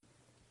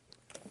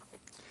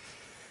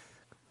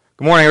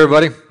Good morning,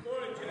 everybody.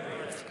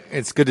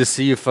 It's good to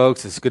see you,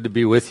 folks. It's good to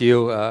be with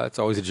you. It's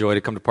always a joy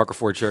to come to Parker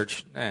Ford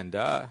Church and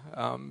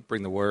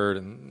bring the word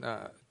and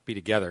be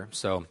together.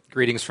 So,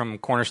 greetings from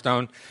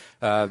Cornerstone.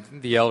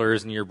 The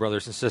elders and your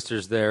brothers and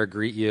sisters there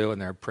greet you,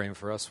 and they're praying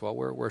for us while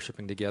we're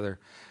worshiping together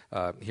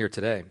here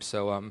today.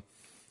 So,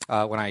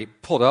 when I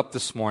pulled up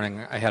this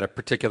morning, I had a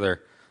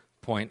particular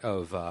point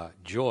of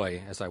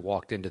joy as I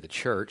walked into the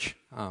church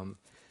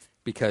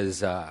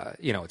because,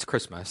 it's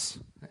Christmas,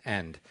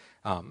 and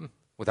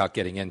without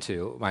getting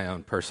into my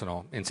own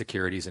personal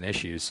insecurities and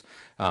issues,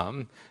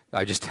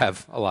 I just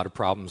have a lot of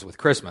problems with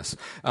Christmas.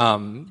 A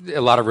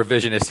lot of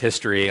revisionist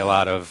history, a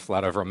lot of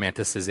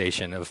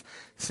romanticization of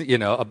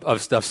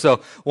stuff.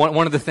 So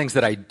one of the things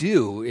that I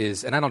do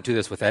is, and I don't do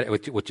this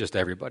with just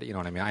everybody. You know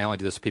what I mean? I only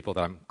do this with people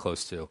that I'm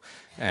close to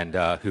and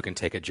who can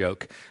take a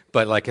joke.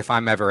 But like if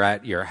I'm ever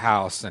at your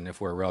house and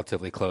if we're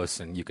relatively close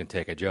and you can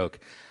take a joke,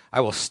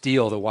 I will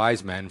steal the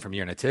wise men from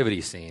your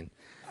nativity scene.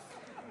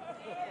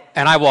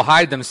 And I will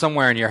hide them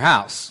somewhere in your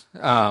house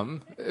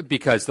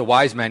because the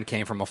wise men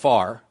came from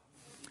afar,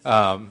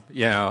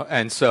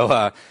 And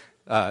so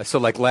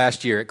like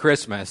last year at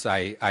Christmas,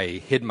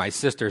 I hid my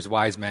sister's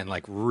wise men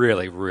like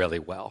really, really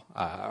well.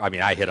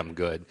 I hid them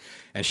good.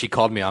 And she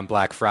called me on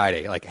Black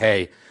Friday, like,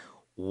 "Hey,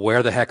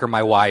 where the heck are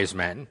my wise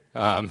men?"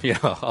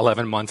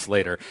 11 months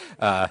later.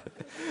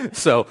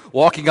 So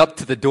walking up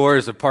to the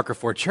doors of Parker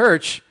Ford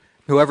Church,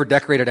 whoever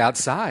decorated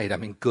outside,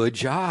 good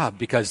job,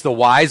 because the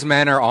wise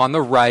men are on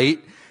the right.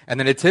 And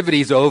the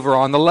nativity's over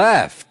on the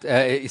left.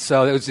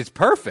 So it's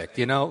perfect,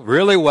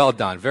 really well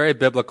done. Very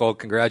biblical.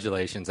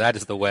 Congratulations. That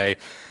is the way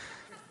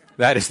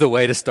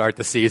to start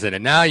the season.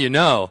 And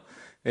now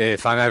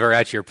if I'm ever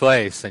at your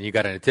place and you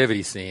got a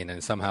nativity scene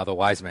and somehow the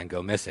wise men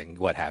go missing,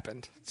 what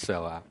happened?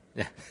 So,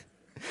 yeah.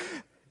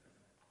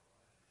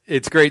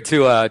 It's great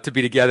to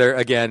be together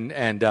again.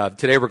 And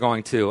today we're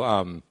going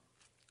to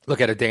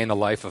look at a day in the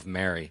life of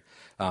Mary.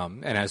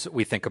 And as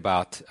we think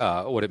about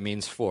what it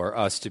means for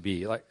us to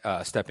be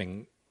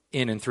stepping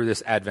in and through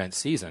this Advent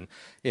season,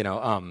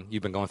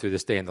 you've been going through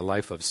this Day in the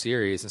Life of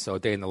series, and so a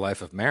Day in the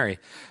Life of Mary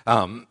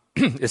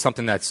is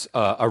something that's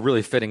a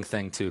really fitting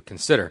thing to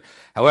consider.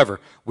 However,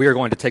 we are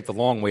going to take the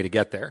long way to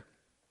get there,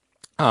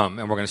 and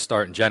we're going to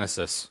start in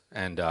Genesis,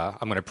 and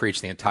I'm going to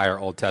preach the entire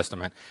Old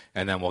Testament,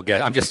 and then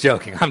I'm just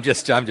joking. I'm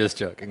just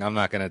joking. I'm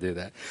not going to do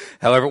that.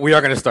 However, we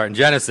are going to start in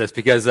Genesis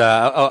because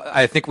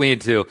I think we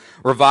need to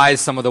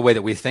revise some of the way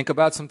that we think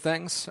about some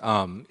things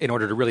in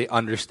order to really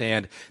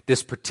understand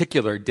this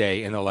particular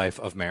day in the life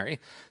of Mary.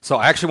 So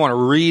I actually want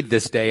to read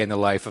this day in the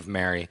life of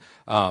Mary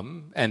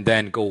and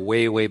then go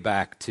way, way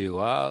back to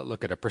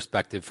look at a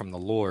perspective from the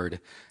Lord,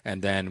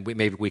 and then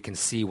maybe we can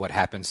see what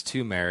happens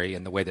to Mary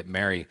and the way that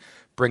Mary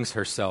brings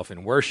herself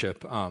in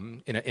worship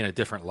in a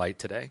different light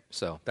today.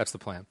 So that's the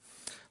plan.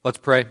 Let's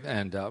pray,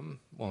 and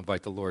we'll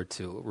invite the Lord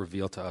to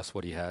reveal to us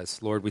what he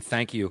has. Lord, we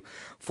thank you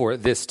for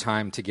this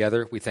time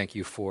together. We thank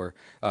you for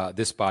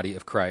this body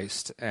of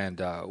Christ,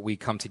 and we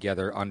come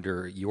together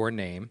under your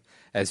name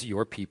as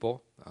your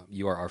people.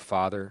 You are our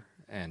Father,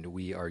 and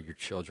we are your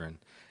children,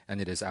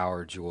 and it is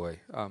our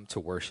joy to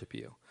worship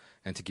you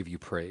and to give you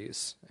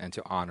praise and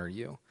to honor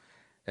you.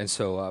 And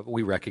so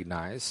we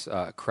recognize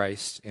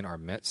Christ in our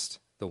midst,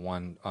 the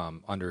one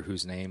under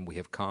whose name we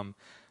have come,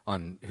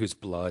 on whose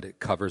blood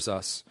covers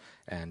us,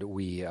 and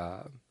we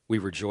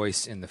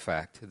rejoice in the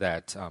fact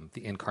that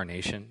the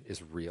incarnation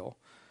is real,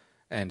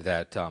 and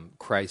that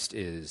Christ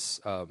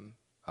has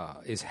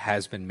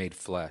been made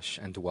flesh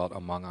and dwelt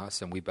among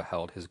us, and we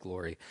beheld his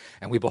glory,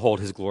 and we behold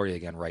his glory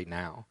again right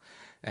now,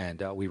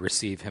 and we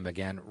receive him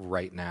again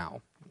right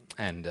now,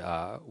 and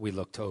we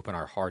look to open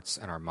our hearts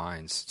and our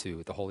minds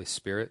to the Holy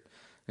Spirit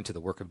and to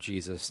the work of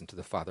Jesus and to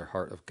the Father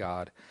heart of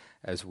God,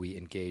 as we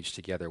engage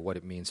together what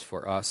it means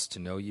for us to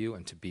know you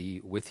and to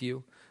be with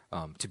you,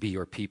 to be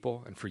your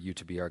people, and for you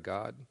to be our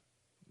God.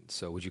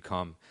 So would you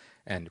come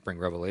and bring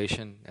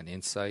revelation and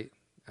insight,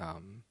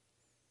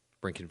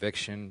 bring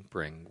conviction,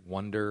 bring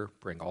wonder,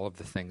 bring all of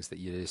the things that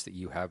it is that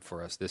you have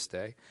for us this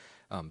day,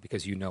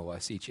 because you know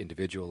us each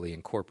individually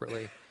and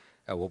corporately,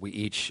 what we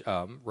each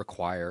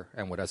require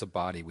and what as a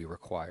body we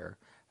require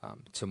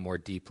to more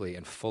deeply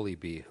and fully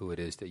be who it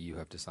is that you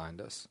have designed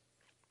us.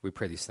 We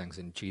pray these things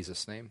in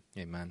Jesus' name.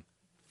 Amen.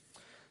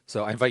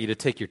 So I invite you to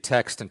take your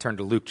text and turn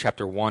to Luke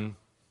chapter 1.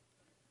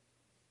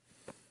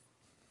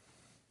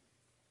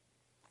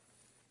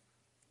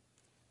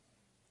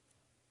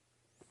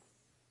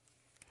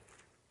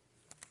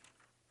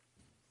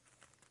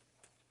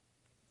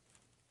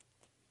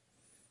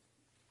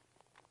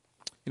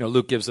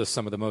 Luke gives us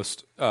some of the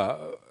most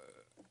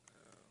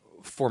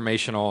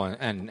formational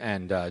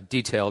and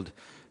detailed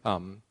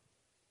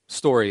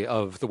story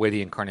of the way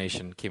the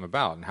incarnation came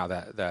about and how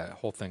that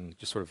whole thing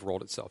just sort of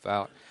rolled itself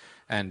out.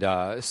 And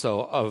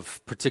so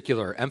of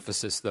particular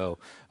emphasis, though,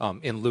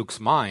 in Luke's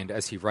mind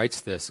as he writes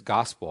this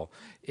gospel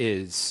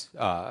is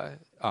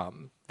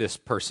this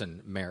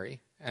person,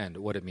 Mary, and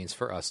what it means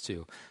for us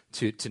to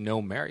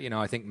know Mary.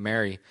 I think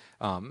Mary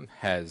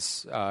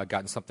has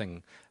gotten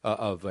something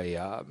of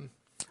a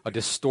a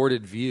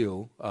distorted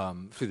view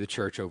through the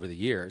church over the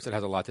years. It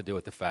has a lot to do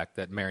with the fact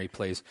that Mary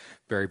plays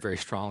very, very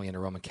strongly in a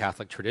Roman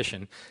Catholic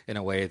tradition in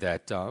a way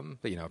that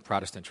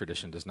Protestant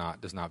tradition does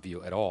not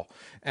view at all.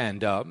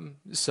 And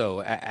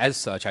as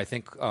such, I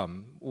think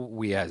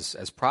we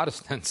as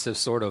Protestants, as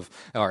sort of,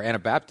 or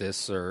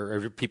Anabaptists,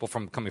 or people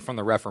coming from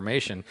the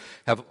Reformation,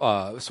 have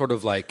sort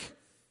of like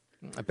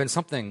I've been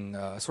something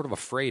sort of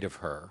afraid of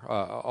her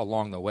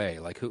along the way.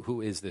 Like,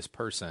 who is this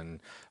person?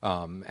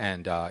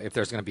 And if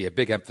there's going to be a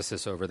big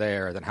emphasis over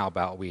there, then how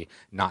about we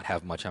not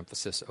have much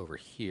emphasis over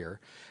here?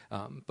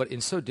 But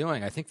in so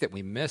doing, I think that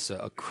we miss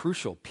a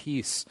crucial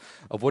piece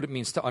of what it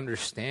means to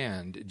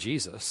understand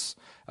Jesus.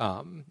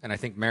 And I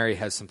think Mary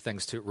has some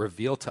things to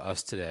reveal to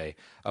us today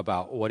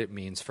about what it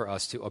means for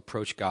us to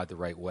approach God the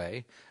right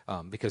way.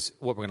 Because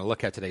what we're going to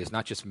look at today is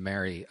not just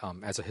Mary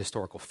as a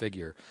historical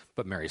figure,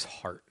 but Mary's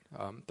heart,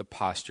 the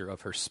posture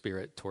of her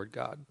spirit toward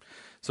God.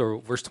 So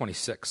verse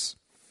 26.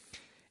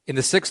 In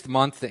the 6th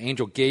month, the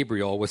angel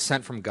Gabriel was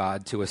sent from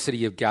God to a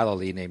city of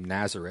Galilee named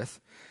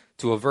Nazareth,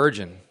 to a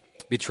virgin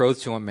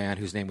betrothed to a man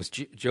whose name was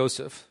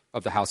Joseph,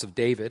 of the house of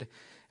David,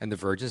 and the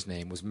virgin's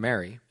name was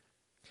Mary.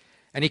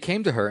 And he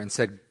came to her and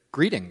said,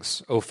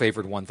 "Greetings, O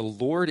favored one, the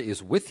Lord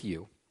is with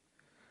you."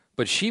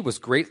 But she was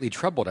greatly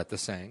troubled at the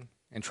saying,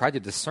 and tried to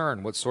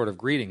discern what sort of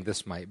greeting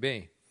this might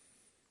be.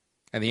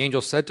 And the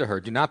angel said to her,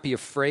 "Do not be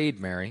afraid,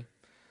 Mary,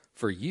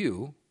 for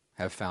you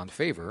have found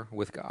favor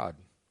with God.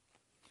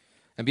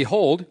 And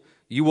behold,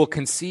 you will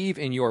conceive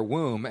in your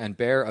womb and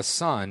bear a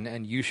son,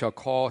 and you shall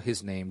call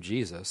his name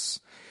Jesus.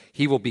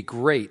 He will be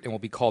great and will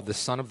be called the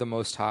Son of the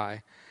Most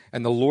High.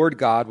 And the Lord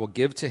God will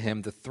give to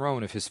him the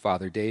throne of his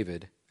father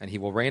David, and he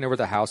will reign over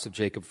the house of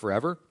Jacob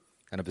forever,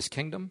 and of his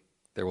kingdom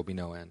there will be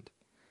no end."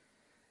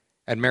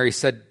 And Mary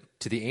said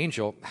to the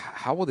angel,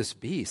 "How will this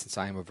be, since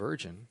I am a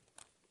virgin?"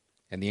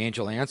 And the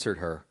angel answered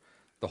her,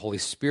 "The Holy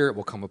Spirit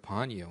will come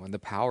upon you, and the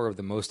power of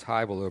the Most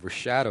High will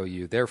overshadow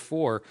you.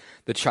 Therefore,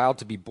 the child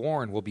to be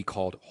born will be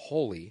called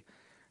Holy,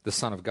 the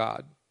Son of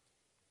God.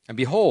 And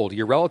behold,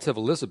 your relative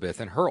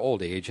Elizabeth, in her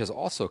old age, has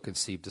also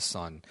conceived a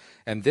son,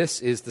 and this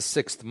is the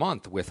 6th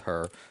month with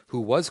her, who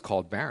was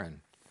called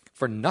barren.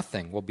 For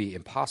nothing will be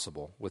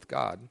impossible with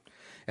God."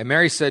 And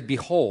Mary said,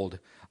 "Behold,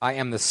 I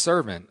am the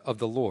servant of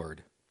the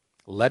Lord.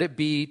 Let it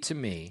be to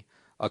me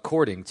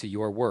according to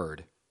your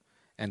word."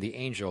 And the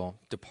angel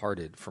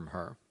departed from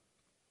her.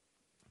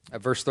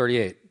 At verse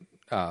 38,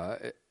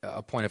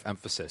 a point of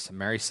emphasis. And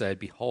Mary said,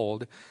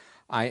 "Behold,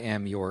 I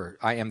am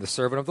the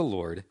servant of the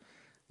Lord.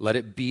 Let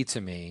it be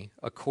to me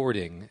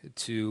according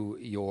to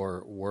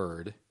your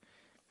word."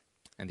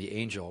 And the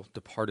angel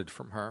departed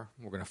from her.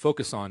 We're going to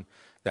focus on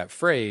that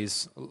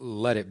phrase,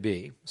 "let it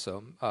be."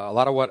 So a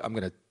lot of what I'm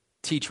going to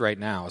teach right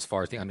now, as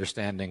far as the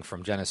understanding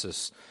from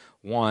Genesis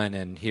 1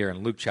 and here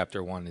in Luke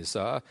chapter 1, is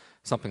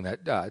something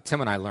that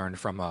Tim and I learned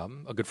from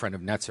a good friend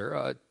of Netzer,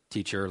 a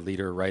teacher,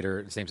 leader,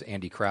 writer. His name's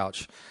Andy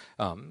Crouch,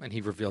 and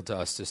he revealed to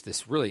us just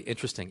this really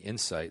interesting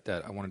insight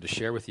that I wanted to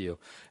share with you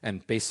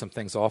and base some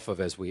things off of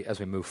as we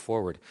move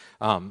forward.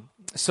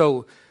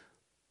 So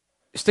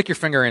stick your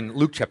finger in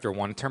Luke chapter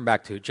 1, turn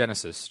back to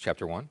Genesis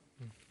chapter 1.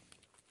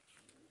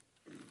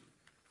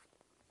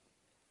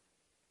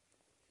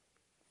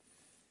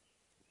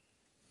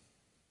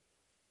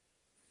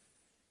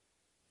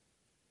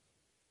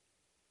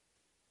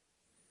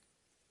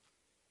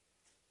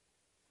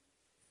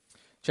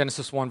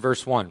 Genesis 1,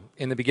 verse 1.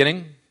 In the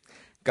beginning,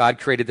 God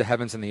created the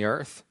heavens and the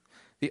earth.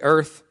 The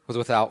earth was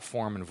without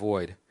form and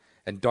void,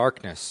 and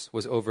darkness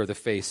was over the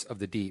face of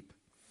the deep.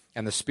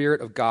 And the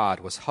Spirit of God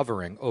was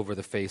hovering over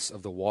the face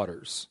of the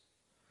waters.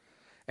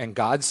 And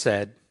God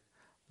said,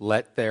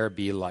 "Let there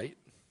be light."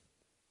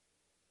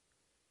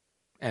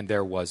 And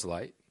there was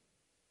light.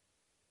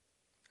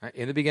 Right?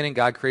 In the beginning,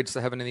 God creates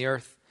the heaven and the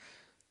earth,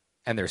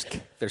 and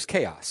there's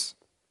chaos.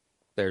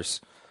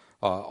 There's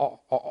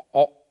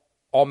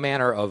all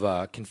manner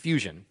of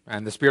confusion,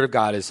 and the Spirit of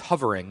God is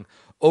hovering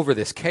over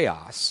this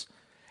chaos.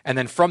 And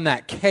then from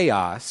that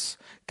chaos,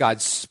 God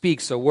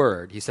speaks a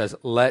word. He says,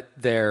 "Let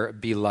there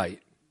be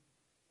light."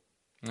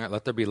 All right,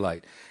 let there be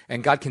light.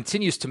 And God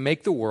continues to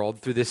make the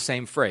world through this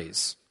same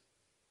phrase,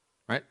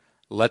 right?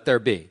 Let there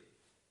be.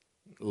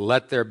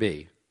 Let there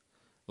be.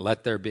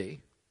 Let there be.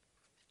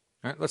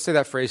 All right, let's say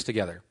that phrase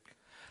together.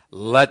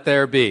 Let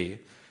there be.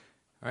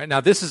 All right,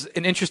 now this is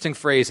an interesting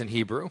phrase in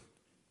Hebrew.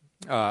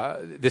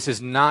 This is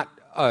not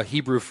a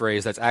Hebrew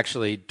phrase that's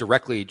actually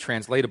directly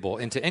translatable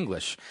into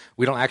English.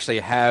 We don't actually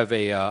have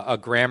a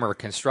grammar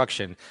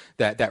construction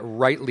that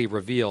rightly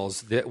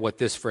reveals what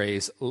this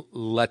phrase,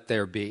 "let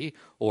there be,"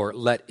 or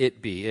 "let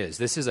it be," is.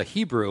 This is a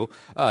Hebrew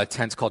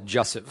tense called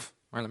jussiv.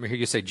 All right, let me hear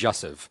you say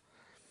jussiv.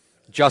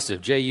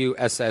 Jussiv,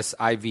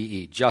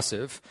 Jussive,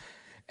 jussiv.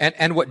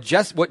 And what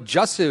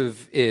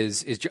jussiv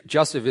is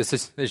jussiv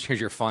is,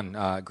 here's your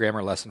fun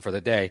grammar lesson for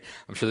the day.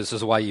 I'm sure this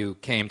is why you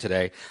came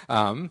today.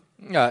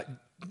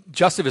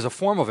 Jussiv is a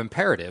form of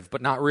imperative, but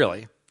not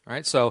really.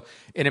 Right? So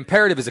an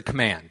imperative is a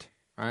command.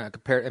 Right?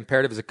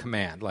 Imperative is a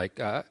command, like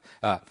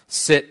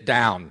sit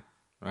down.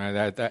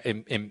 right?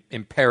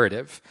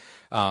 Imperative.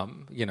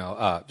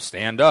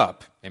 Stand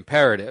up,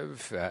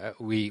 imperative.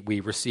 We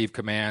receive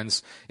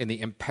commands in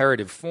the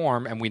imperative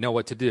form, and we know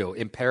what to do.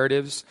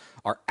 Imperatives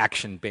are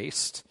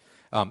action-based.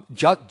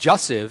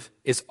 Jussive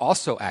is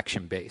also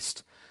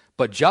action-based,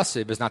 but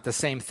jussive is not the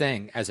same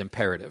thing as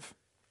imperative.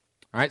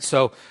 All right,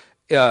 so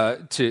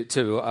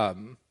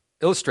to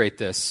illustrate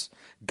this,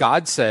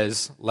 God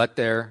says, "Let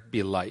there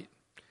be light,"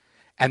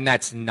 and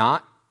that's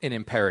not an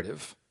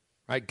imperative.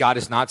 Right? God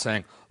is not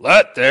saying,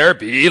 "Let there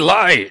be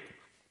light."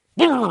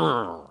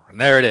 And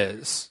there it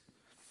is.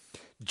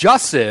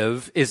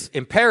 Jussive is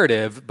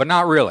imperative, but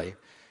not really.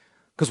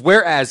 Because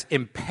whereas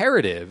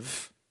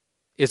imperative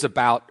is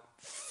about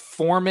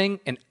forming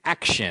an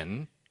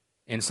action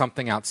in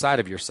something outside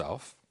of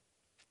yourself,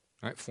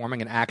 right?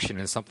 Forming an action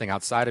in something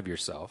outside of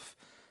yourself,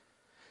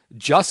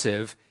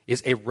 jussive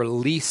is a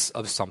release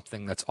of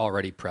something that's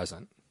already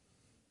present.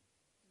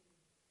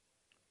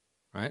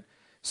 Right?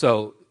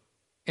 So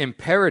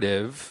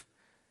imperative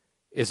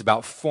is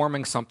about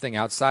forming something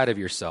outside of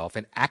yourself,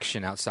 an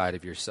action outside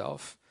of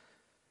yourself.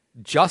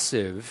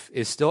 Jussive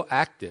is still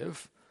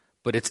active,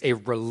 but it's a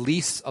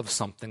release of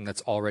something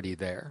that's already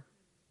there.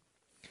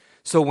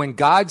 So when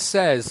God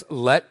says,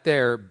 "Let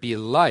there be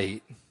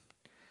light,"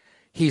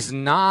 he's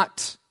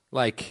not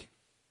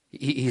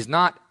he's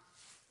not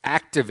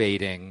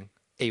activating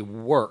a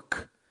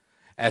work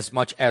as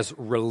much as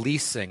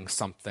releasing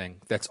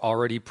something that's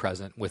already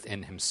present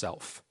within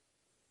himself.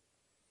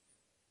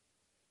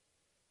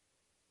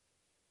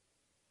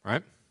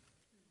 Right?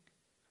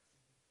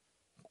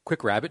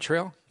 Quick rabbit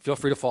trail. Feel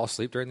free to fall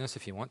asleep during this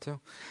if you want to.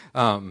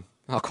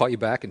 I'll call you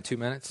back in 2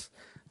 minutes.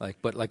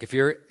 But if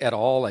you're at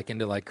all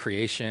into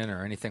creation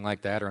or anything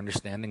like that, or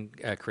understanding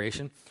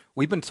creation,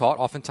 we've been taught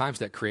oftentimes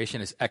that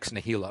creation is ex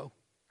nihilo,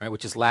 right?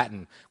 Which is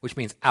Latin, which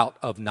means out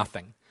of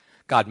nothing.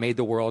 God made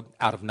the world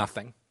out of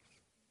nothing.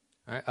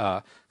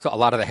 Right? So a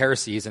lot of the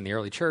heresies in the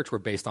early church were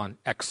based on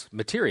ex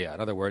materia. In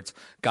other words,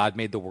 God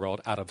made the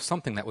world out of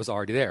something that was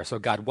already there. So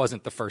God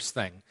wasn't the first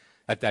thing.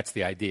 That's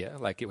the idea.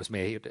 It was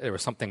made, there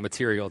was something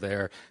material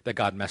there that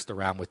God messed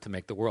around with to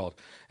make the world.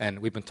 And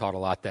we've been taught a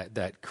lot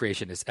that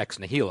creation is ex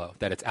nihilo,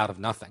 that it's out of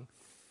nothing.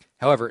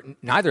 However,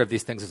 neither of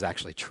these things is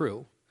actually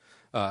true.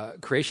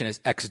 Creation is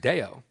ex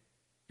deo.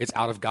 It's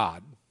out of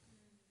God.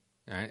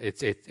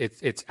 Right?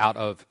 It's out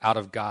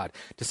of God.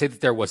 To say that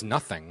there was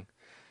nothing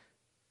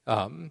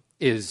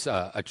is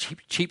a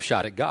cheap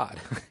shot at God,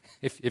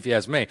 if you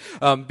ask me,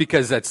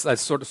 because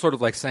that's sort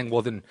of like saying,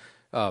 well, then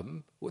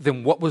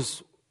what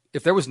was?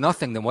 If there was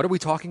nothing, then what are we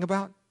talking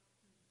about?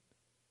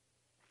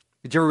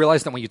 Did you ever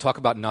realize that when you talk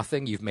about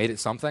nothing, you've made it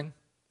something?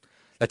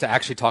 That to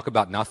actually talk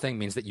about nothing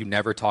means that you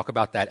never talk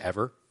about that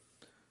ever,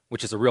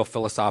 which is a real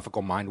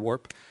philosophical mind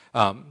warp.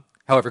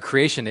 However,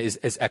 creation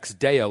is ex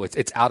deo.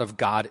 It's out of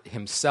God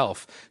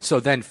himself.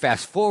 So then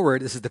fast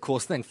forward, this is the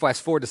coolest thing,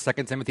 fast forward to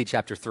 2 Timothy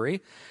chapter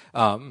 3,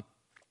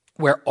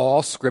 where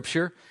all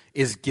scripture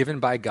is given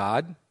by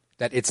God,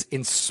 that it's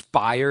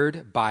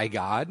inspired by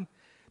God.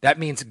 That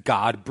means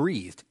God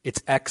breathed.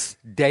 It's ex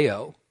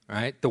deo,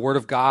 right? The word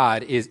of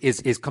God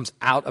comes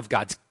out of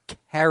God's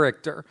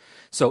character.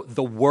 So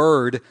the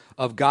word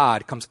of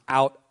God comes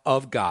out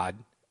of God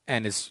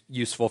and is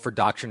useful for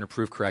doctrine,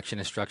 reproof, correction,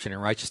 instruction,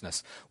 and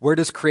righteousness. Where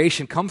does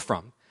creation come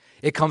from?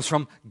 It comes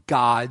from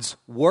God's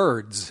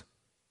words.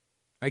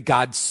 Right?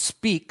 God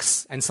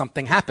speaks and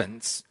something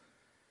happens.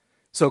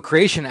 So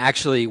creation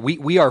actually,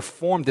 we are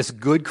formed, this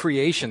good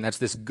creation, that's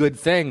this good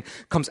thing,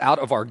 comes out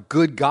of our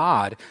good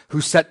God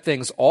who set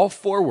things all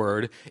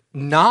forward,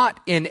 not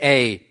in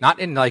an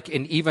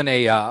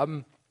angry,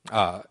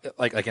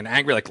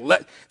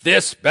 let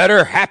this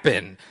better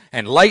happen,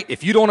 and light,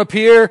 if you don't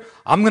appear,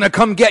 I'm going to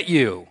come get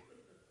you.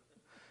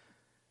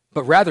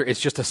 But rather,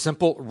 it's just a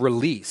simple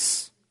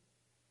release.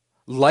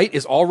 Light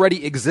is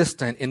already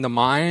existent in the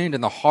mind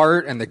and the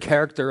heart and the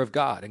character of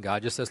God, and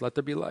God just says, let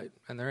there be light,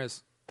 and there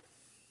is.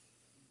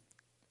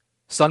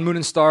 Sun, moon,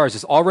 and stars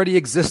is already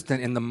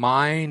existent in the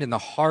mind and the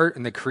heart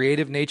and the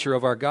creative nature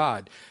of our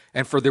God.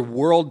 And for the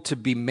world to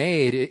be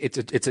made,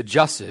 it's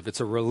adjussive, it's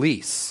a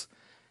release.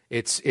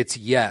 It's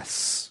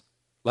yes.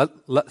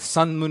 Let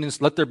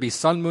there be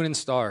sun, moon, and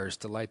stars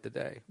to light the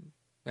day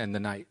and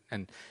the night.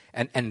 And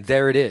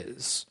there it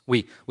is.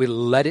 We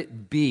let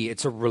it be.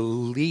 It's a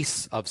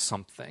release of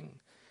something.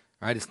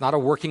 Right? It's not a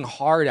working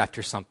hard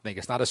after something.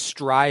 It's not a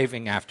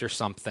striving after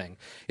something.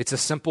 It's a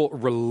simple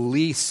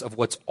release of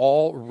what's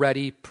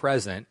already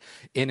present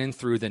in and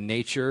through the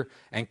nature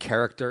and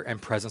character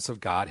and presence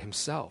of God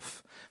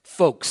himself.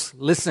 Folks,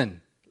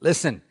 listen.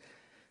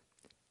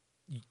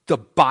 The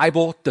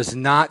Bible does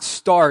not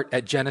start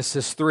at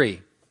Genesis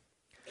 3.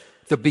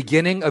 The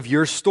beginning of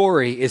your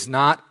story is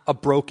not a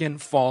broken,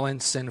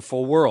 fallen,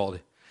 sinful world.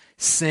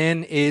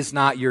 Sin is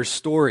not your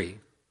story.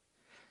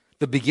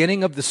 The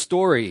beginning of the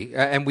story,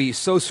 and we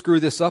so screw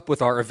this up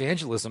with our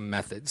evangelism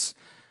methods,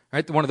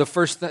 right? One of the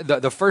first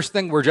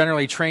thing we're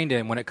generally trained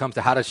in when it comes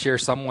to how to share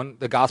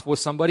the gospel with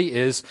somebody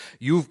is,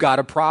 you've got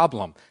a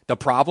problem. The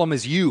problem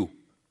is you.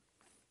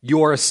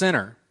 You're a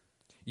sinner.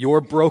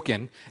 You're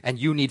broken, and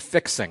you need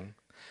fixing.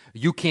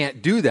 You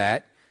can't do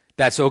that.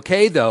 That's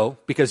okay, though,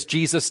 because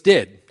Jesus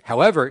did.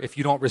 However, if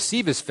you don't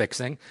receive his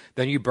fixing,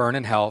 then you burn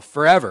in hell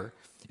forever.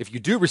 If you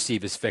do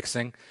receive his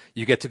fixing,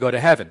 you get to go to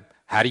heaven.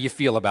 How do you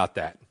feel about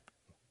that?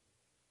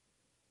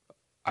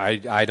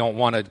 I don't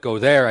want to go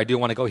there. I do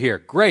want to go here.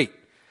 Great.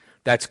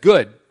 That's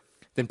good.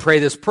 Then pray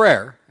this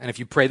prayer. And if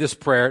you pray this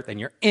prayer, then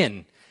you're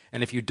in.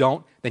 And if you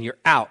don't, then you're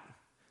out.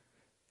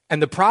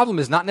 And the problem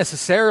is not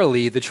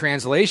necessarily the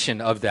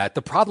translation of that.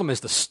 The problem is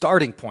the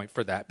starting point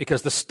for that.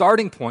 Because the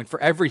starting point for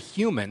every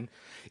human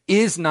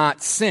is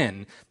not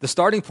sin. The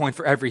starting point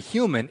for every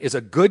human is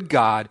a good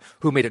God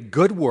who made a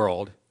good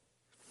world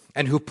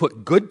and who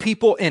put good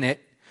people in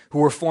it who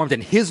were formed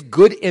in his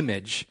good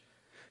image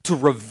to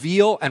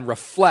reveal and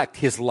reflect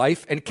his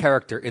life and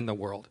character in the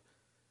world.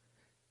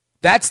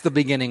 That's the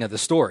beginning of the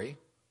story.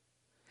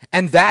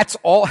 And that's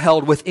all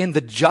held within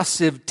the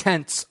jussive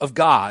tense of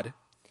God.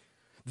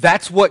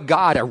 That's what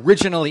God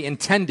originally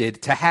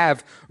intended to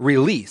have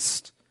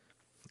released.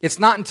 It's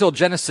not until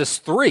Genesis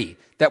 3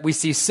 that we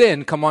see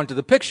sin come onto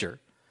the picture.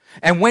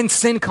 And when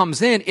sin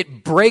comes in,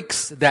 it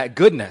breaks that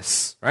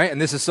goodness, right? And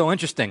this is so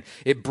interesting.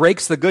 It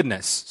breaks the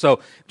goodness.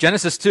 So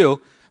Genesis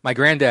 2, my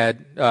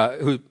granddad,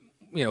 who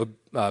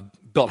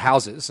built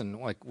houses and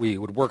like we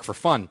would work for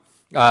fun.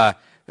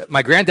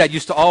 My granddad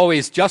used to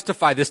always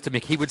justify this to me.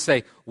 He would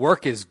say,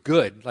 work is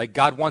good. Like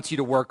God wants you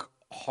to work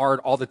hard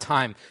all the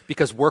time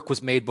because work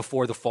was made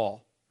before the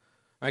fall.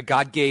 Right?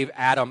 God gave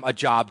Adam a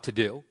job to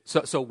do.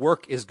 So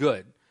work is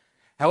good.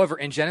 However,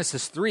 in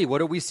Genesis 3, what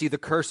do we see the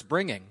curse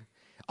bringing?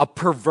 A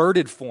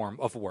perverted form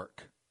of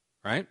work,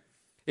 right?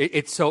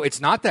 So it's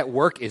not that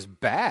work is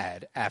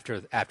bad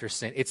after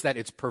sin. It's that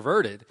it's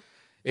perverted.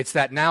 It's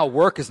that now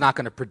work is not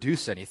going to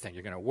produce anything.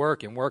 You're going to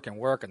work and work and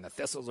work, and the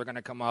thistles are going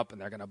to come up,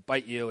 and they're going to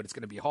bite you, and it's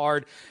going to be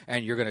hard,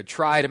 and you're going to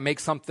try to make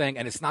something,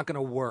 and it's not going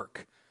to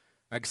work.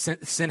 Like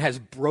sin has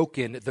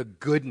broken the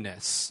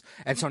goodness.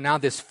 And so now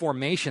this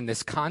formation,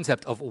 this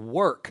concept of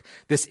work,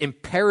 this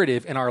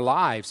imperative in our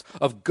lives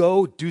of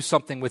go do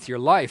something with your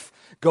life,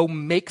 go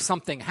make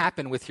something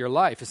happen with your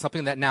life is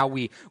something that now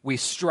we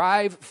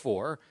strive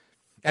for.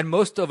 And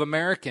most of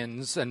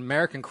Americans and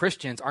American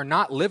Christians are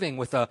not living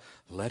with a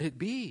let it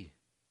be.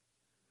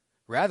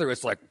 Rather,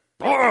 it's like,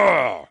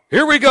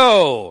 here we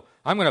go.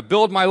 I'm going to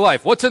build my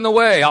life. What's in the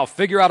way? I'll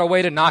figure out a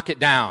way to knock it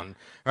down.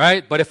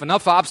 Right? But if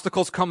enough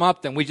obstacles come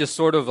up, then we just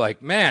sort of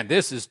like, man,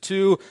 this is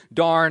too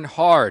darn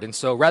hard. And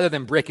so rather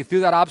than breaking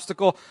through that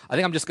obstacle, I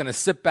think I'm just going to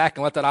sit back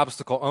and let that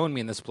obstacle own me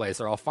in this place,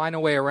 or I'll find a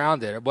way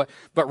around it. But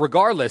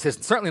regardless,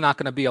 it's certainly not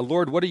going to be a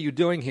Lord, what are you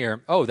doing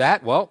here? Oh,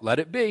 that? Well, let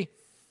it be.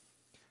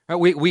 Right?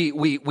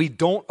 We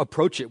don't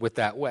approach it with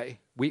that way.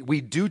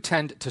 We do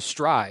tend to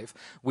strive.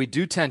 We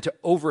do tend to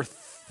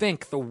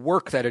overthink the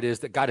work that it is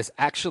that God has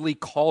actually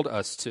called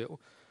us to.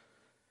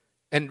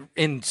 And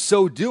in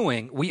so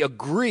doing, we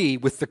agree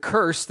with the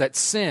curse that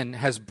sin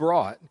has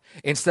brought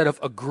instead of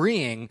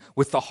agreeing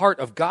with the heart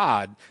of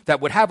God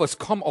that would have us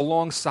come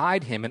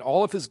alongside him in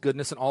all of his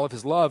goodness and all of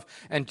his love,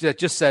 and that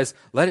just says,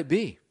 let it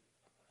be.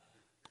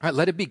 All right,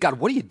 let it be. God,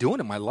 what are you doing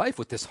in my life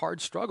with this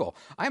hard struggle?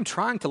 I am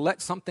trying to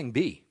let something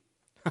be.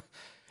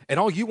 And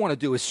all you want to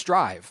do is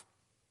strive.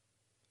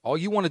 All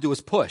you want to do is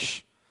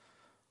push.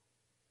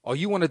 All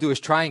you want to do is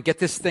try and get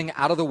this thing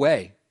out of the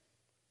way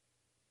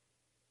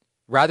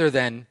rather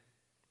than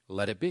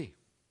let it be.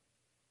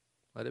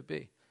 Let it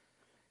be.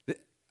 Did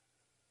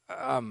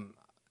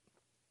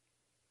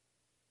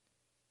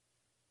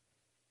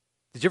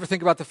you ever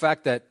think about the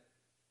fact that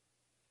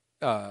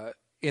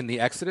in the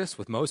Exodus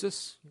with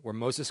Moses, where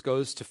Moses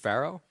goes to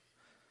Pharaoh,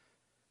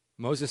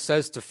 Moses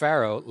says to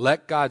Pharaoh,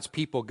 let God's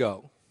people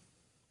go.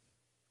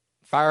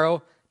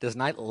 Pharaoh does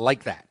not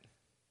like that.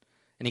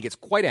 And he gets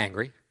quite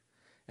angry.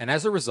 And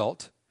as a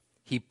result,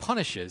 he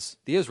punishes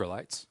the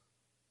Israelites.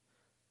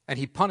 And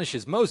he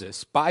punishes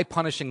Moses by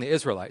punishing the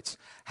Israelites.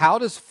 How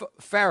does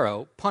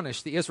Pharaoh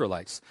punish the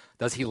Israelites?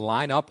 Does he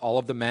line up all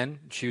of the men,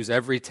 choose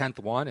every 10th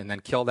one, and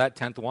then kill that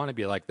 10th one and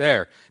be like,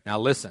 there, now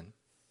listen.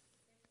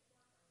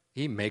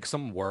 He makes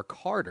them work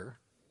harder.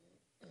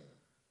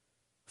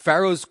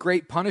 Pharaoh's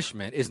great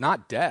punishment is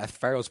not death.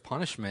 Pharaoh's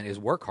punishment is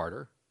work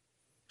harder.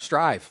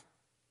 Strive.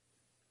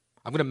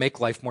 I'm going to make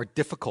life more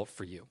difficult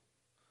for you.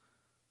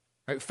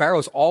 Right?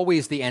 Pharaoh's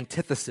always the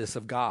antithesis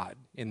of God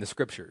in the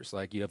scriptures.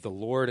 Like you have the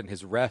Lord and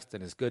his rest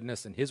and his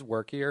goodness and his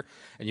work here,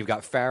 and you've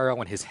got Pharaoh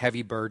and his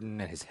heavy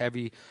burden and his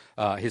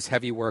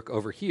heavy work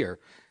over here.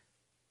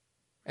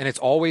 And it's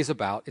always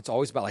about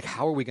like,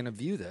 how are we going to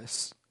view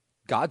this?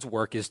 God's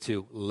work is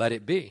to let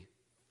it be.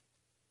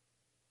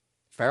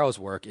 Pharaoh's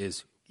work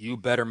is, you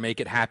better make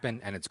it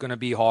happen, and it's going to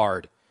be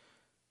hard.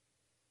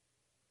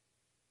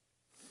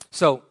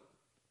 So,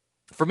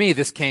 for me,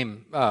 this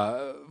came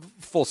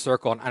full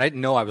circle, and I didn't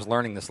know I was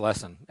learning this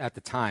lesson at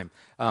the time.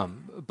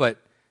 But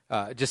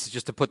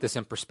just to put this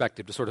in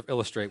perspective, to sort of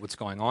illustrate what's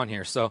going on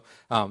here. So,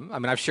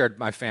 I've shared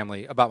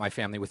about my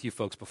family with you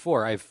folks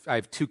before. I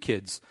have two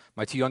kids.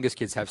 My two youngest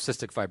kids have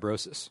cystic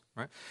fibrosis,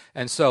 right?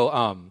 And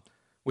so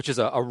which is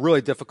a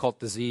really difficult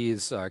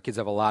disease. Kids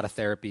have a lot of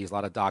therapies, a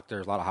lot of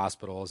doctors, a lot of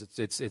hospitals.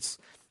 It's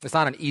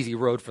not an easy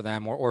road for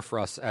them or for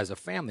us as a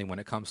family when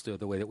it comes to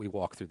the way that we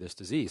walk through this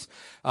disease.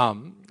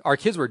 Our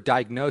kids were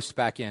diagnosed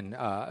back in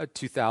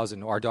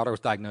 2000. Our daughter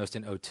was diagnosed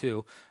in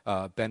 2002.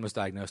 Ben was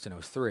diagnosed in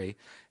 2003.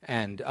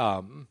 And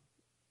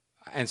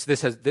so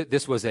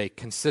this was a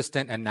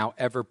consistent and now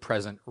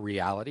ever-present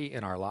reality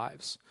in our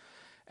lives.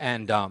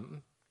 And,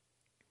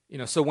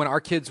 so when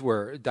our kids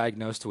were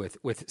diagnosed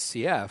with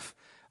CF,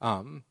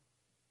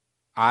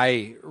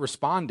 I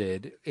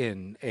responded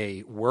in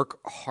a work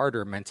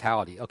harder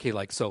mentality. Okay,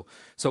 so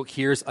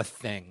here's a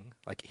thing,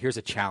 here's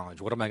a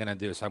challenge. What am I going to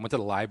do? So I went to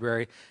the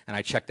library and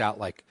I checked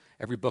out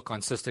every book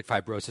on cystic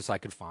fibrosis I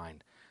could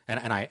find,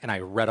 and I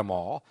read them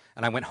all.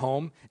 And I went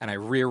home and I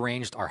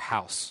rearranged our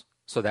house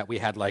so that we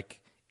had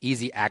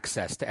easy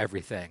access to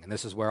everything. And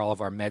this is where all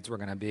of our meds were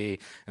going to be,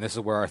 and this is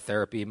where our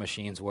therapy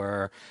machines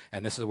were,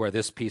 and this is where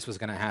this piece was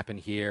going to happen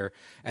here.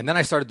 And then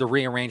I started to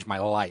rearrange my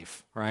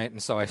life, right?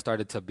 And so I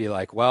started to be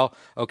well,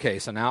 okay,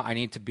 so now I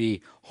need to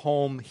be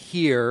home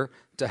here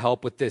to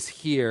help with this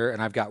here,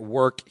 and I've got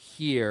work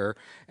here,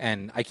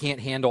 and I can't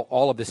handle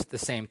all of this at the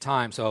same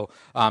time, so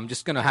I'm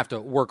just going to have to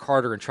work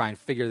harder and try and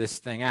figure this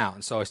thing out.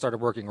 And so I started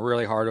working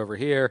really hard over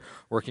here,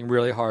 working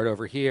really hard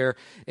over here.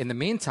 In the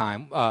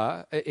meantime,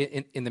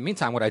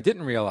 what I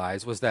didn't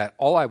realize was that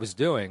all I was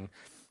doing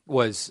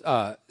was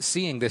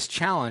seeing this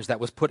challenge that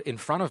was put in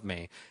front of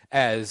me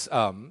as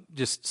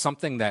just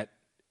something that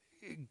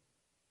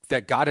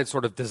God had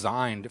sort of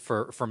designed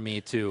for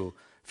me to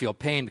feel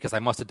pain because I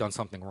must have done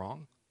something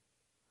wrong.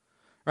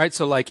 Right,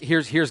 so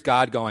here's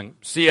God going,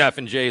 CF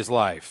and Jay's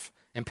life,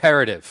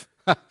 imperative.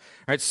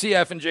 Right,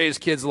 CF and Jay's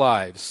kids'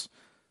 lives.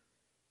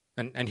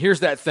 And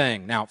here's that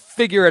thing. Now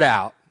figure it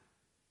out.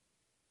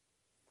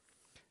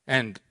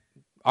 And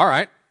all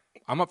right,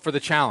 I'm up for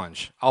the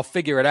challenge. I'll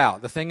figure it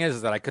out. The thing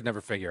is that I could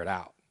never figure it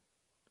out.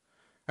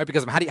 Right,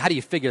 because how do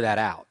you figure that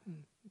out?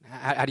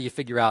 How do you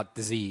figure out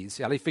disease?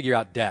 How do you figure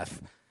out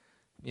death?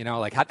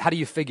 How do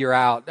you figure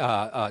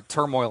out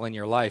turmoil in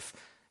your life?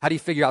 How do you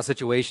figure out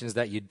situations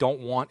that you don't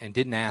want and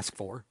didn't ask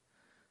for?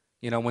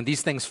 When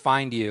these things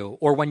find you,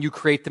 or when you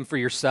create them for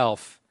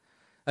yourself,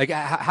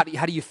 how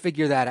do you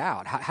figure that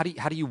out? How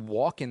do you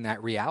walk in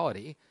that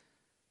reality?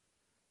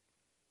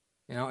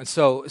 And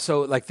so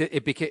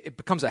it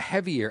becomes a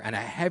heavier and a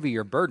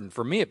heavier burden.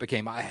 For me, it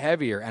became a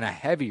heavier and a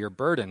heavier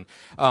burden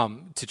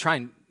to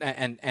try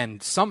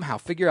and somehow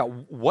figure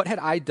out what had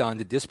I done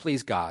to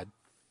displease God.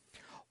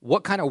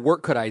 What kind of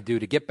work could I do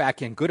to get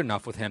back in good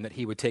enough with Him that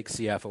He would take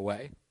CF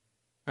away?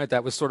 Right,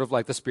 that was sort of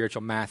the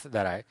spiritual math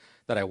that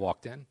I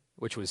walked in,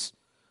 which was,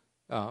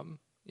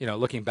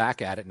 looking back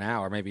at it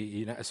now, or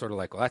maybe sort of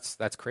well,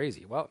 that's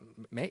crazy. Well,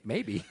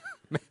 maybe,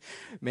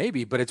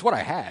 maybe, but it's what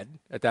I had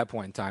at that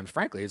point in time.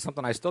 Frankly, it's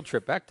something I still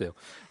trip back to,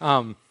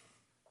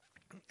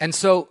 and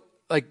so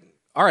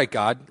all right,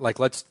 God,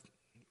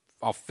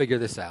 I'll figure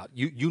this out.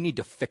 You need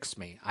to fix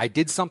me. I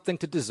did something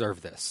to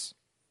deserve this.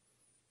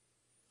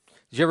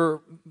 Did you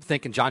ever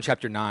think in John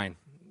chapter 9?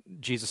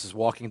 Jesus is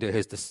walking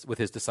with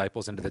his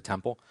disciples into the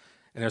temple,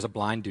 and there's a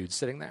blind dude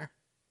sitting there.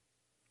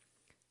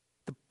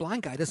 The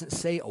blind guy doesn't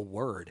say a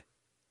word.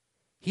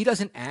 He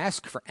doesn't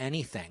ask for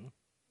anything.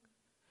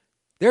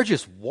 They're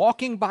just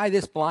walking by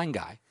this blind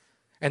guy,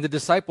 and the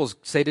disciples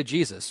say to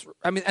Jesus,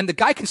 and the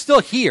guy can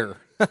still hear.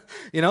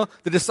 The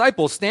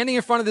disciples standing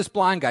in front of this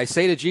blind guy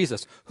say to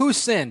Jesus, who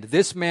sinned,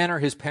 this man or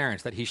his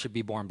parents, that he should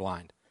be born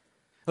blind?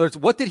 In other words,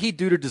 what did he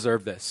do to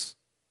deserve this?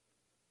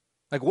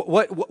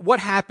 What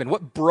happened?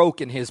 What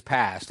broke in his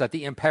past that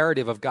the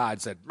imperative of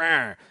God said,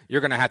 you're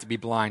going to have to be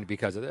blind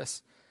because of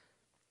this?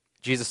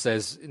 Jesus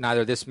says,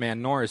 neither this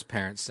man nor his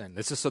parents sinned.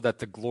 This is so that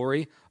the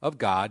glory of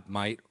God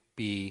might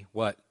be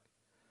what?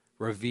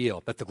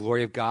 Revealed. That the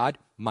glory of God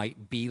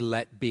might be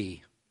let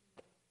be.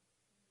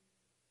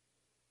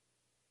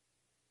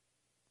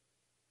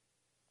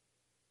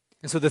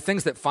 And so the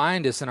things that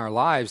find us in our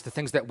lives, the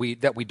things that we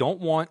don't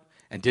want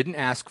and didn't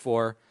ask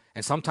for,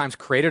 and sometimes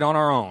created on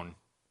our own,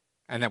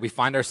 and that we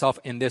find ourselves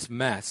in this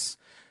mess,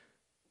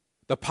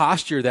 the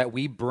posture that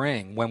we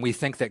bring when we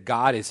think that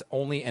God is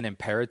only an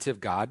imperative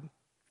God,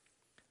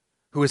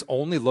 who is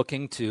only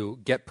looking to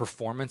get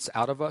performance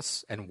out of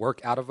us and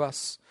work out of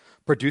us,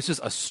 produces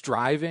a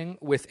striving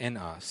within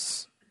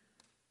us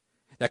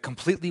that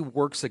completely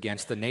works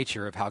against the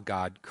nature of how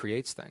God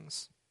creates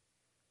things.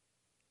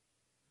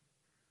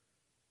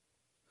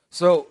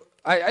 So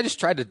I just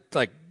tried to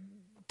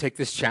take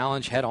this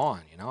challenge head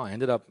on. I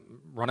ended up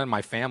running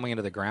my family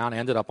into the ground. I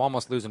ended up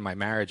almost losing my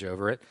marriage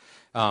over it.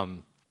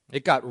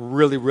 It got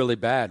really, really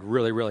bad,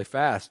 really, really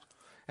fast.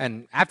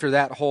 And after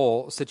that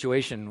whole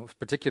situation,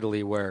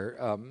 particularly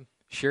where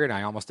Sherry and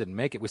I almost didn't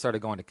make it, we started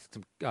going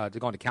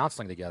to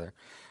counseling together.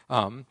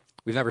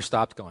 We've never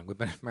stopped going. We've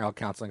been in marital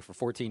counseling for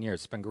 14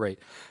 years. It's been great.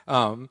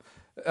 And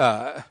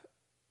the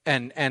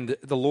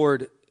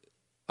Lord,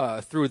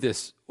 through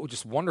this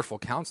just wonderful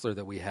counselor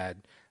that we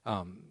had,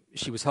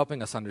 she was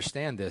helping us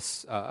understand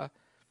this,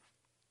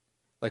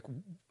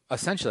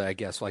 essentially, I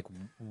guess,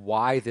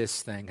 why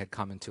this thing had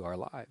come into our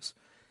lives.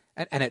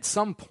 And at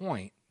some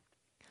point,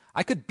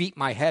 I could beat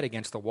my head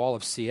against the wall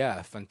of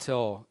CF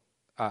until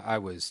I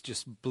was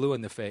just blue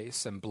in the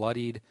face and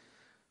bloodied.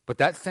 But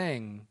that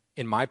thing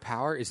in my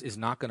power is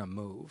not going to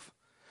move.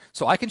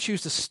 So I can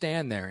choose to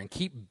stand there and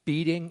keep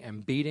beating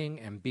and beating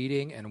and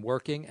beating and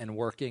working and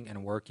working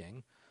and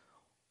working.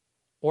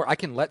 Or I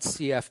can let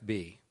CF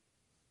be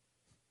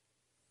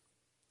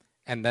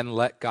and then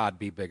let God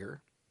be bigger.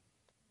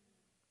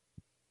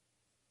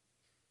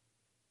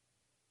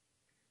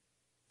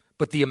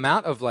 But the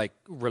amount of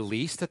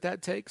release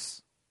that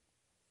takes,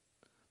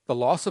 the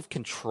loss of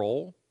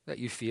control that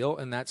you feel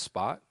in that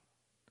spot,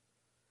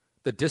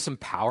 the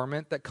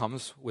disempowerment that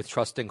comes with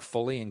trusting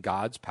fully in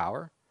God's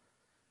power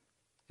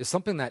is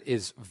something that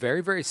is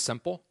very, very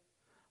simple,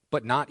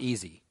 but not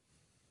easy.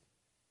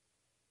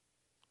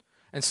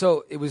 And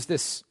so it was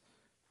this,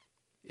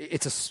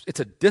 it's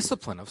a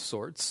discipline of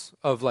sorts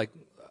of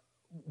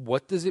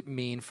what does it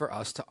mean for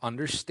us to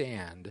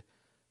understand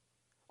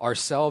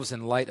ourselves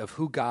in light of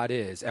who God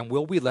is, and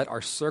will we let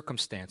our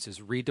circumstances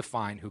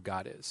redefine who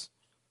God is?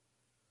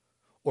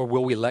 Or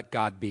will we let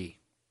God be?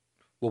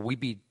 Will we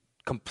be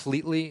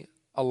completely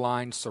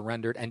aligned,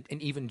 surrendered, and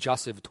even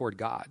jussive toward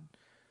God?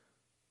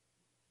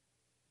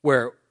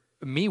 Where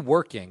me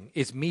working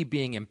is me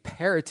being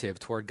imperative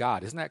toward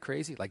God. Isn't that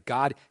crazy?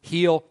 God,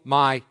 heal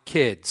my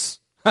kids.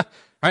 Right?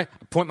 I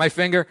point my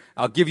finger,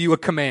 I'll give you a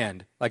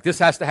command. This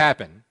has to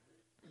happen.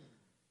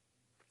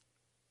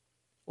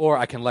 Or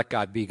I can let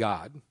God be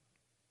God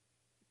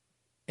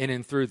in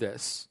and through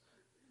this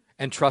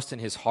and trust in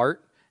his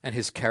heart and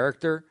his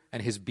character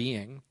and his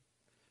being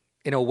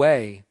in a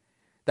way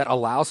that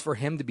allows for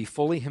him to be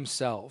fully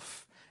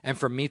himself and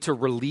for me to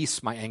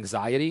release my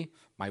anxiety,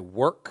 my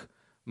work,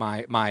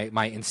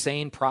 my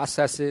insane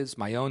processes,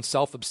 my own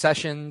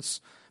self-obsessions,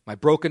 my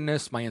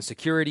brokenness, my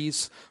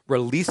insecurities,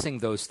 releasing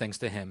those things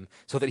to him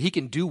so that he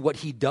can do what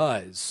he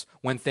does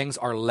when things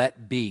are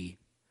let be,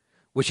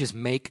 which is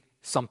make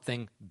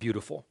something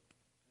beautiful.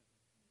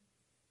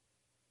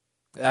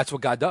 That's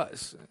what God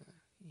does.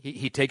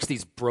 He takes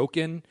these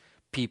broken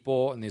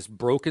people and this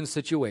broken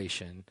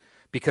situation,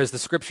 because the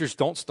scriptures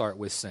don't start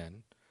with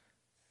sin.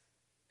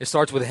 It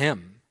starts with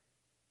him.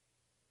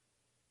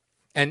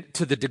 And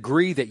to the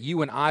degree that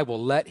you and I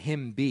will let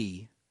him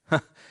be,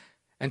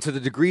 and to the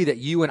degree that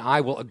you and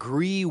I will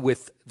agree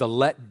with the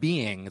let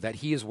being that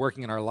he is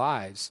working in our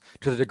lives,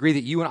 to the degree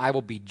that you and I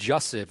will be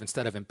jussive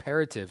instead of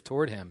imperative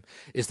toward him,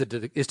 is to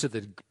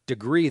the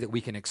degree that we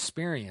can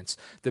experience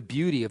the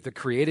beauty of the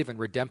creative and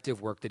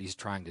redemptive work that he's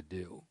trying to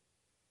do.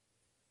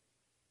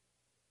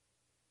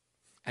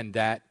 And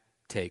that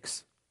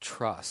takes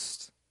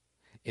trust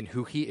in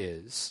who he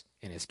is,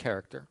 in his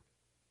character.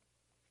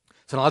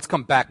 So now let's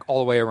come back all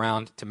the way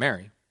around to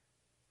Mary.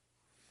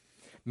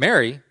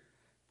 Mary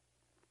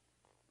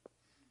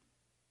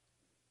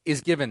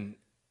is given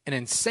an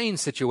insane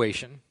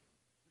situation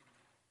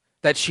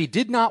that she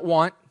did not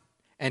want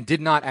and did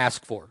not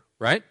ask for,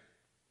 right?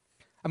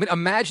 I mean,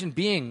 imagine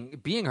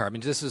being her. I mean,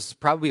 this is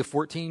probably a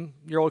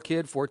 15-year-old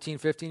kid,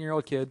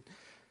 15-year-old kid.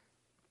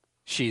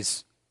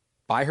 She's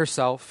by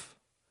herself.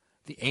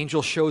 The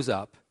angel shows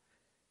up.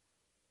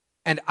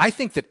 And I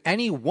think that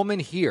any woman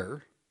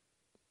here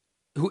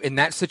who in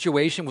that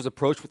situation was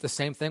approached with the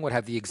same thing would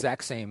have the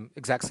exact same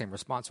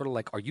response, sort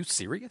of are you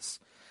serious?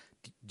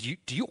 Do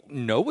you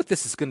know what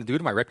this is going to do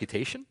to my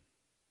reputation?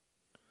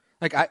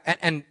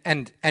 And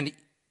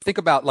think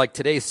about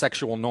today's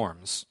sexual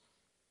norms.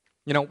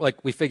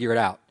 We figure it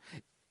out.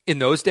 In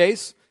those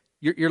days,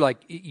 you're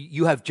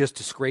you have just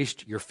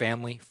disgraced your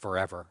family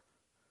forever.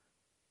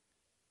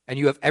 And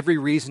you have every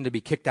reason to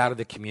be kicked out of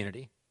the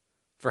community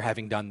for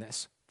having done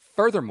this.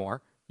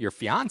 Furthermore, your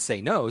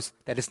fiance knows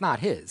that it's not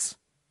his.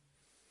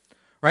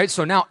 Right?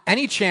 So now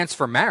any chance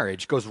for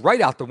marriage goes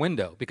right out the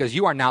window because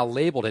you are now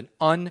labeled an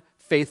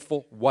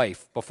unfaithful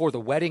wife before the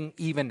wedding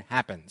even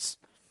happens.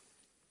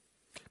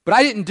 But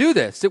I didn't do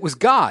this. It was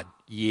God.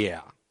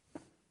 Yeah.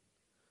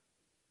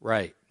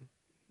 Right.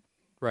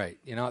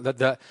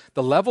 The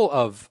level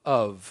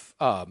of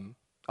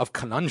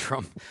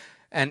conundrum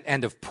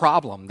and of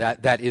problem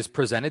that is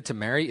presented to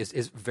Mary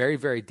is very,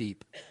 very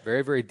deep.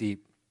 Very, very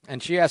deep.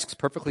 And she asks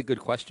perfectly good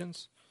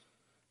questions.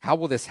 How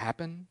will this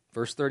happen?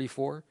 Verse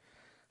 34.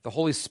 The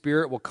Holy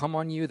Spirit will come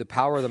on you. The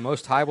power of the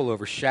Most High will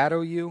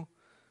overshadow you.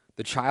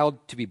 The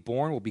child to be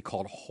born will be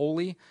called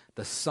Holy,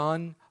 the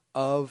Son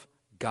of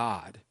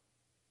God.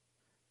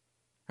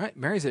 All right,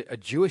 Mary's a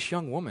Jewish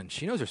young woman.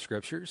 She knows her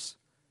scriptures.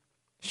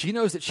 She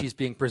knows that she's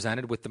being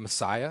presented with the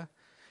Messiah.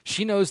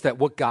 She knows that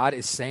what God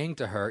is saying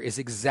to her is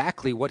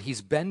exactly what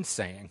he's been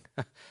saying.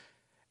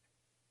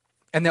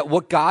 And that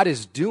what God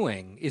is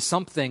doing is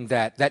something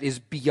that is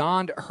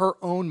beyond her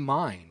own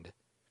mind.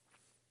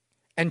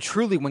 And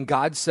truly, when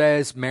God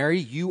says, Mary,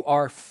 you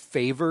are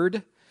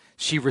favored,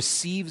 she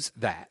receives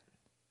that.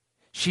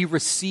 She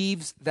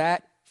receives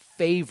that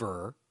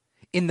favor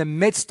in the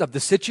midst of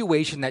the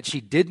situation that she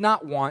did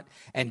not want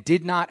and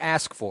did not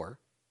ask for.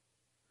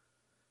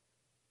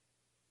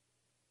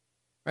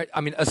 Right? I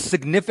mean, a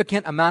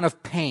significant amount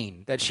of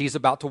pain that she's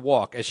about to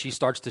walk as she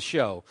starts to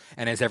show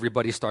and as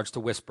everybody starts to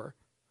whisper.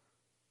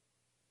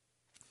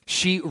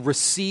 she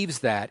receives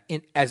that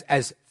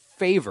as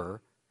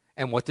favor.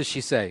 And what does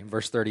she say?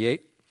 Verse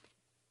 38.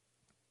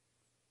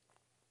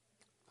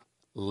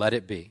 Let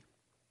it be.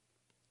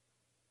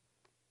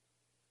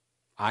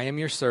 I am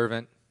your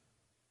servant.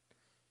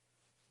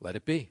 Let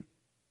it be.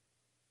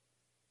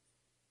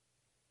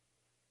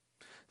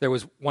 There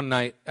was one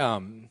night,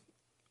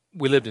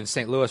 we lived in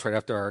St. Louis right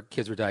after our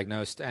kids were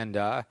diagnosed, and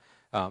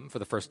for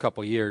the first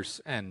couple years,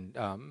 and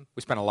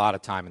we spent a lot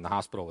of time in the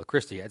hospital with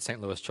Christy at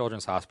St. Louis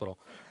Children's Hospital.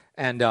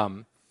 And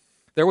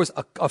there was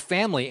a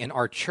family in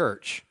our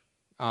church.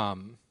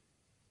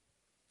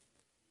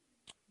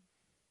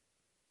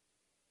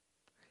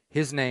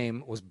 His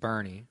name was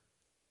Bernie.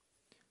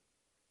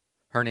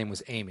 Her name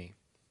was Amy.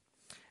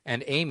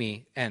 And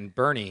Amy and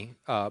Bernie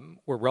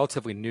were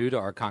relatively new to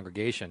our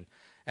congregation,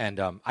 and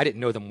I didn't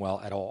know them well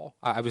at all.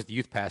 I was the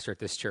youth pastor at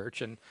this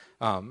church, and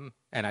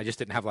I just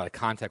didn't have a lot of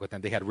contact with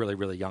them. They had really,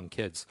 really young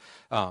kids.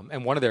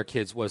 And one of their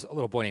kids was a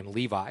little boy named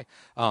Levi.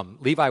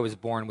 Levi was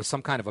born with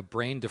some kind of a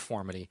brain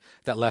deformity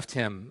that left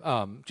him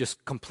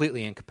just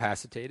completely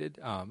incapacitated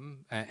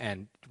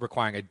and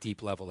requiring a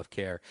deep level of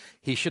care.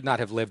 He should not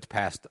have lived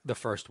past the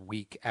first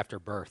week after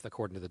birth,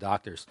 according to the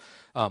doctors.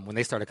 When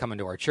they started coming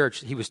to our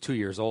church, he was 2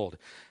 years old.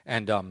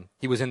 And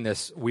he was in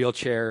this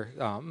wheelchair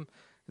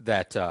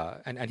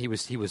and he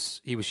was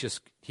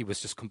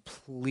just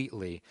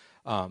completely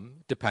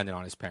dependent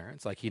on his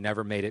parents. Like, he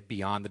never made it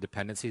beyond the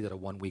dependency that a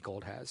 1 week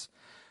old has.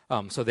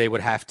 So they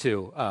would have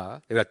to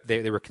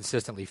they were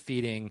consistently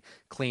feeding,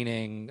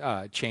 cleaning,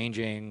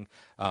 changing,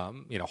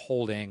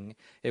 holding.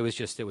 It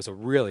was a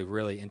really,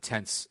 really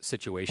intense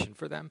situation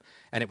for them,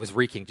 and it was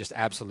wreaking just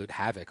absolute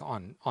havoc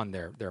on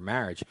their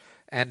marriage.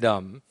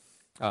 And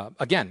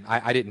again,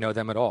 I didn't know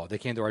them at all. They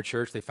came to our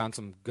church. They found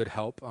some good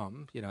help.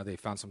 They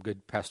found some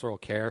good pastoral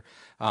care,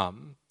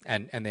 and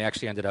they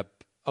actually ended up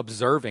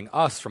observing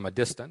us from a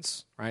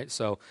distance, right?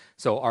 So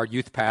our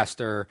youth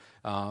pastor,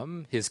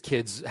 his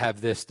kids have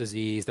this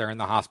disease. They're in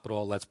the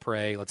hospital. Let's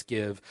pray. Let's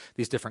give,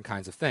 these different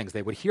kinds of things.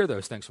 They would hear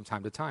those things from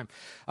time to time.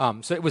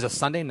 So it was a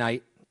Sunday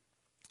night.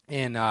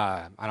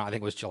 I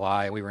think it was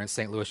July. We were in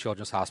St. Louis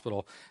Children's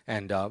Hospital,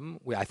 and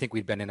I think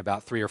we'd been in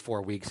about 3 or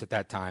 4 weeks at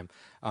that time,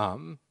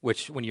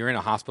 which when you're in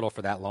a hospital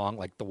for that long,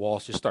 like, the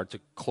walls just start to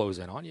close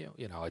in on you.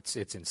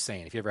 It's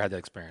insane. If you ever had that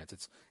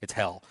experience, it's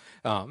hell.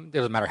 It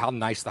doesn't matter how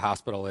nice the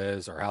hospital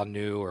is or how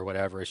new or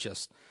whatever.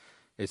 It's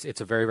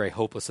a very, very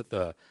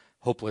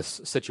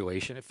hopeless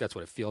situation, if that's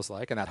what it feels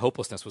like. And that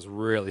hopelessness was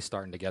really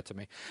starting to get to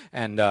me.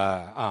 And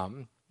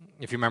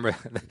if you remember,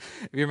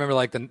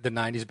 like the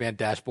 '90s band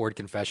Dashboard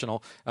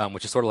Confessional,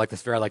 which is sort of like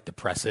this very, like,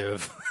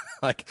 depressive,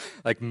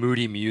 like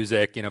moody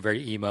music,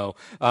 very emo.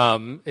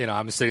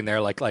 I'm sitting there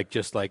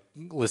just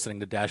listening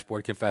to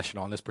Dashboard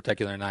Confessional on this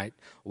particular night,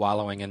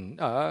 wallowing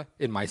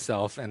in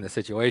myself and the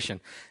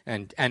situation,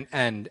 and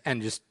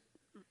just,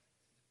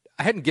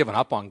 I hadn't given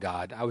up on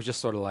God. I was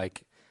just sort of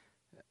like,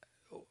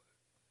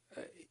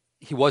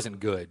 He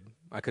wasn't good.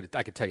 I could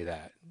tell you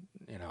that.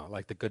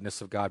 Like, the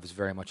goodness of God was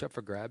very much up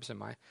for grabs in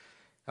my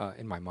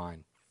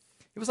mind.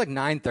 It was like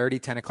 9:30,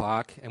 10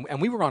 o'clock,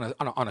 and we were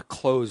on a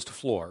closed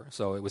floor.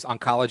 So it was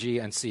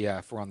oncology and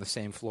CF were on the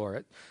same floor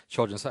at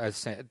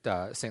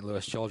St.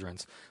 Louis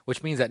Children's,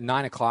 which means at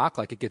 9 o'clock,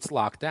 like, it gets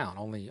locked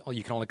down.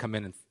 You can only come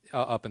in and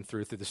up and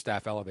through the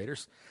staff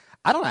elevators.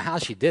 I don't know how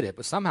she did it,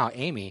 but somehow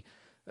Amy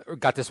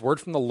got this word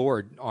from the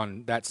Lord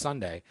on that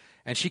Sunday,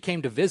 and she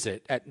came to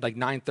visit at like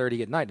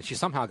 9:30 at night, and she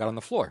somehow got on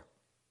the floor.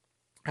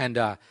 And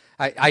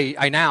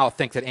I now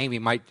think that Amy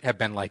might have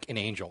been like an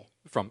angel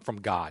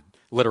from God,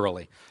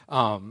 literally.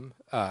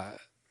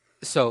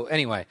 So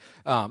anyway,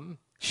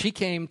 she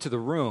came to the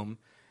room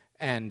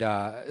and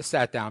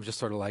sat down, just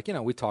sort of like,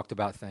 we talked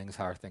about things,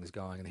 how are things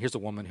going? And here's a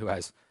woman who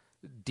has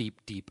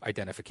deep, deep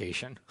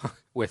identification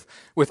with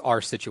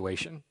our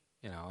situation,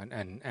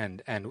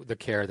 and the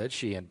care that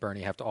she and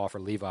Bernie have to offer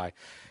Levi.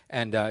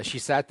 And she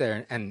sat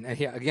there, and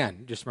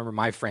again, just remember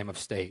my frame of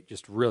state,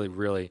 just really,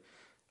 really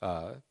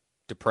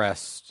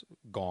depressed,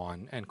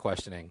 gone, and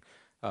questioning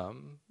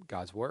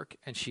God's work.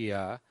 And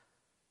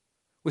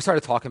we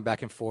started talking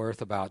back and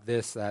forth about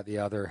this, that, the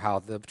other, how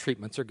the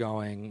treatments are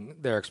going,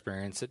 their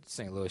experience at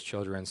St. Louis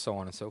Children's, so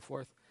on and so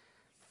forth.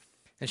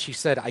 And she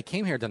said, I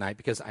came here tonight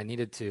because I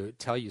needed to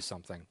tell you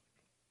something.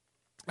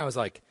 I was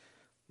like,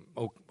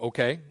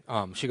 okay.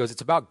 She goes,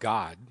 it's about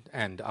God,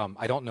 and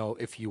I don't know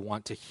if you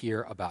want to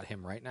hear about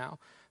him right now,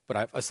 but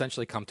I've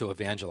essentially come to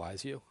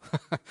evangelize you.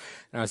 And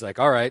I was like,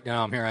 all right,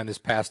 now I'm here, I'm this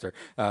pastor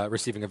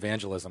receiving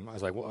evangelism. I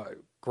was like, well,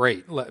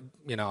 great.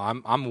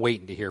 I'm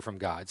waiting to hear from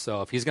God.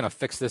 So if he's going to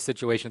fix this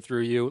situation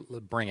through you,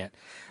 bring it.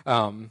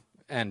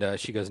 And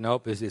she goes,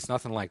 nope, it's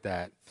nothing like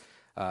that.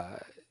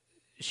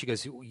 She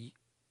goes,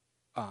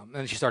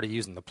 and she started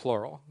using the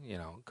plural,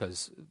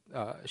 because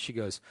she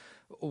goes,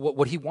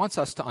 what he wants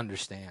us to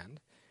understand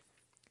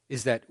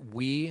is that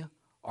we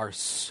are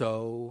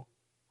so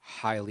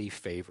highly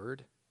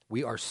favored.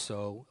 We are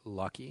so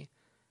lucky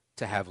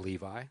to have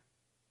Levi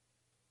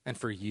and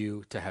for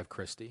you to have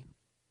Christy.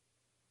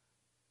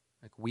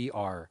 Like, we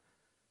are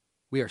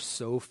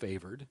so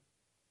favored.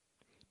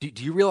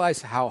 Do you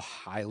realize how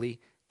highly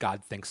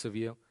God thinks of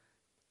you,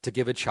 to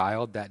give a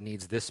child that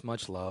needs this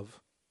much love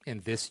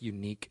in this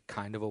unique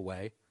kind of a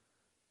way,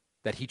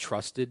 that he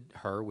trusted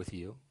her with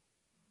you?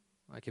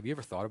 Like, have you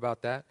ever thought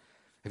about that?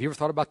 Have you ever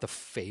thought about the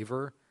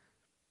favor?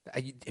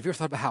 Have you ever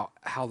thought about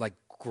how like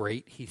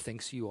great he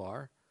thinks you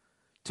are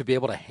to be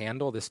able to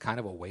handle this kind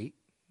of a weight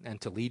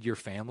and to lead your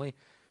family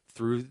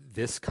through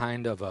this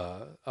kind of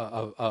a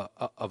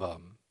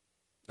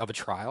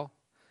trial?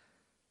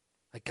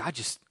 Like, God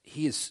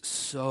he is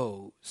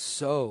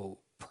so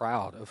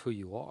proud of who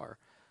you are.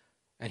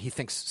 And he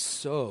thinks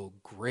so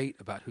great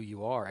about who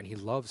you are. And he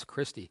loves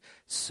Christy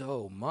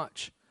so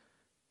much.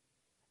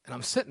 And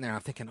I'm sitting there and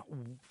I'm thinking,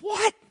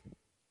 what?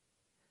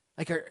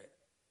 Like, are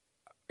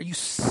you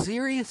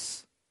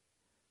serious?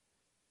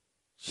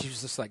 She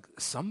was just like,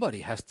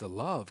 somebody has to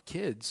love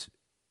kids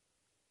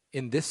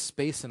in this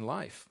space in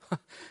life.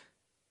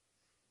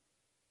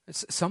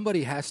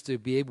 Somebody has to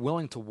be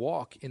willing to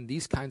walk in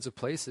these kinds of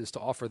places to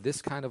offer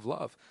this kind of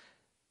love.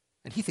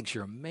 And he thinks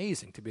you're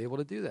amazing to be able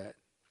to do that.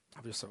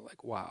 I'm just sort of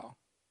like, wow.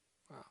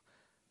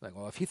 Like,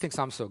 well, if he thinks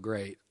I'm so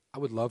great, I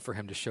would love for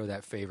him to show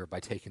that favor by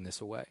taking this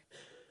away.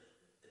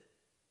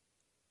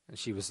 And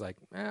she was like,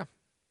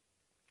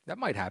 that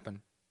might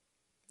happen.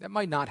 That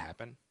might not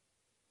happen.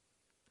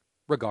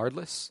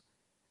 Regardless,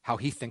 how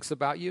he thinks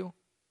about you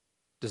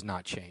does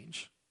not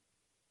change.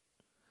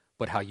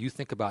 But how you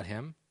think about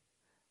him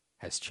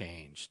has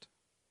changed.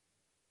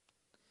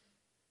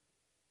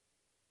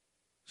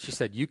 She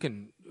said, you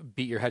can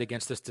beat your head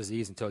against this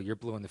disease until you're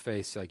blue in the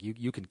face. Like,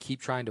 you can keep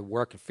trying to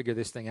work and figure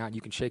this thing out. And you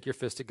can shake your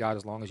fist at God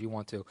as long as you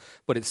want to.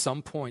 But at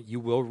some point,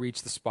 you will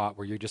reach the spot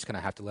where you're just going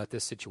to have to let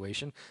this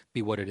situation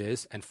be what it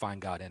is and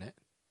find God in it.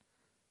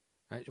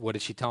 Right? What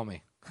did she tell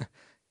me?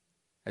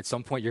 At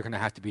some point, you're going to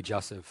have to be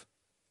Joseph.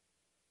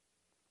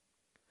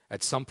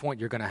 At some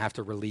point, you're going to have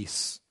to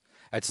release.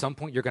 At some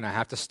point, you're going to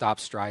have to stop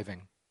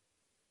striving.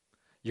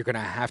 You're going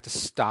to have to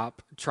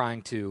stop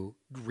trying to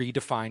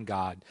redefine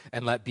God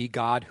and let be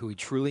God who he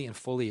truly and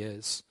fully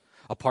is,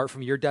 apart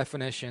from your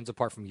definitions,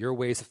 apart from your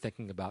ways of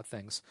thinking about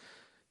things.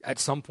 At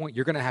some point,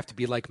 you're going to have to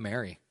be like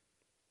Mary,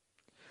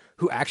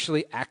 who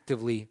actually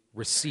actively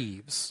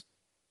receives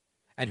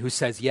and who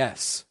says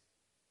yes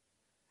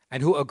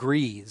and who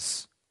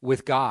agrees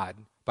with God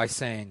by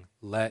saying,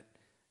 let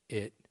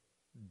it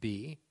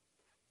be.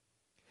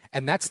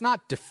 And that's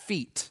not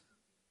defeat.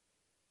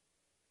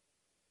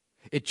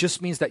 It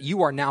just means that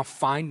you are now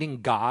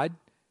finding God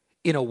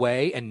in a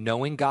way and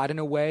knowing God in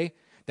a way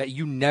that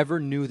you never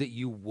knew that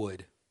you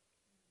would.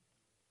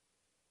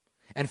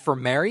 And for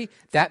Mary,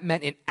 that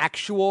meant an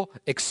actual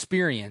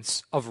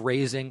experience of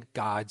raising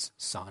God's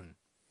son.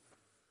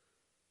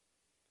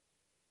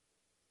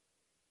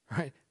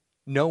 Right?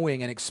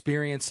 Knowing and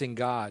experiencing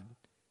God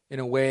in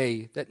a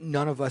way that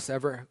none of us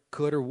ever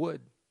could or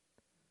would.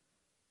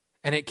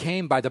 And it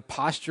came by the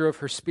posture of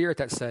her spirit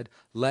that said,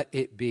 let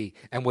it be.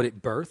 And what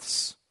it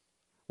births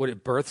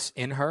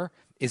in her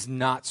is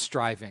not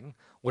striving.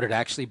 What it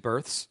actually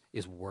births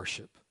is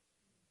worship.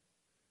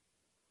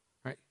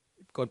 Right?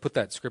 Go ahead and put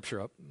that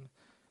scripture up.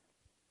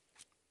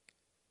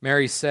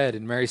 Mary said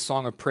in Mary's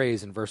song of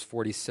praise in verse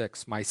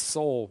 46, my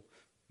soul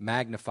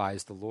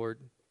magnifies the Lord.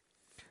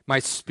 My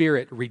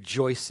spirit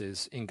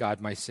rejoices in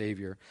God my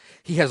Savior.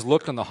 He has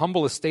looked on the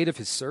humble estate of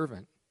his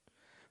servant.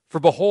 For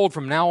behold,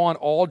 from now on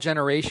all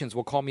generations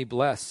will call me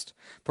blessed.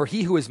 For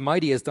he who is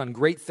mighty has done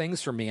great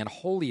things for me, and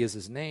holy is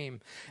his name.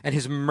 And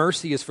his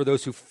mercy is for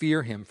those who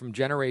fear him from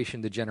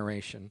generation to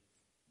generation.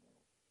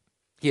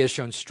 He has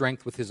shown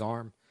strength with his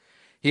arm.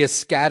 He has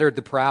scattered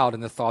the proud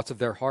in the thoughts of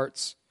their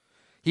hearts.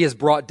 He has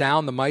brought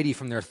down the mighty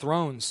from their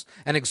thrones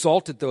and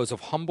exalted those of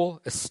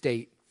humble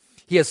estate.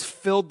 He has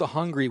filled the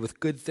hungry with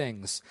good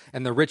things,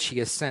 and the rich he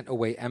has sent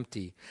away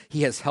empty.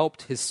 He has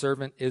helped his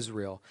servant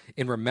Israel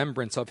in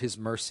remembrance of his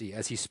mercy,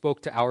 as he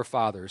spoke to our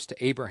fathers,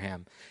 to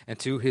Abraham, and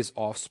to his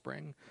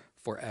offspring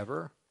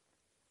forever.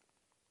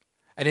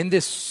 And in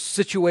this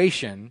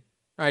situation,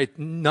 right,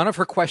 none of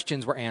her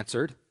questions were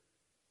answered.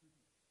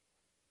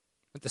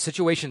 But the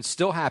situation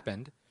still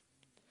happened.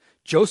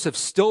 Joseph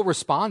still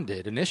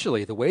responded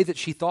initially the way that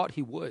she thought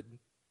he would.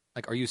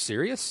 Like, are you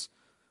serious?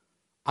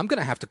 I'm going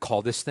to have to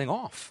call this thing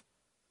off.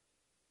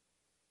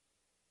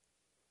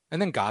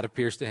 And then God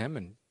appears to him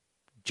and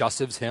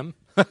Josephs him.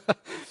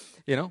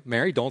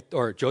 Mary,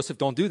 Joseph,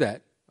 don't do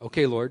that.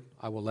 Okay, Lord,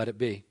 I will let it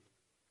be.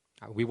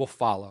 We will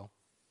follow.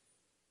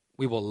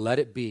 We will let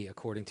it be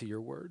according to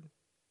your word.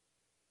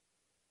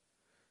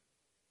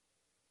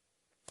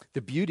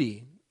 The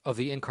beauty of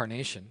the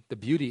incarnation, the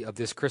beauty of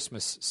this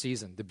Christmas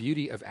season, the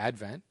beauty of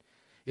Advent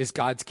is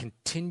God's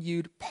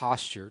continued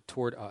posture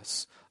toward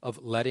us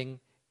of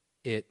letting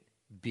it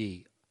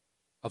be,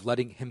 of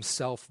letting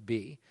himself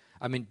be.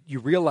 I mean, you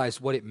realize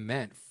what it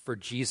meant for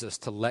Jesus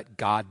to let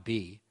God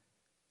be.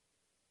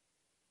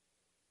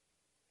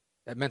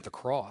 That meant the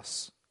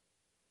cross.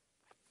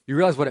 You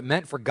realize what it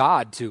meant for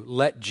God to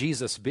let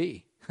Jesus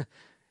be.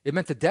 It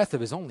meant the death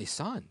of his only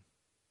son.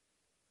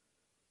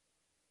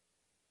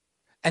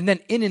 And then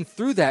in and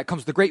through that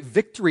comes the great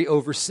victory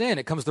over sin.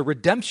 It comes the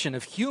redemption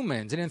of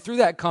humans. And in through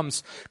that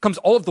comes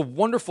all of the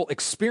wonderful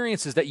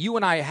experiences that you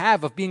and I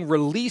have of being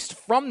released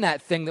from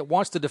that thing that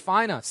wants to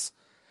define us.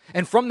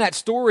 And from that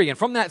story and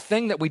from that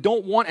thing that we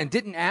don't want and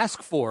didn't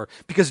ask for,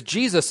 because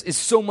Jesus is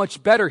so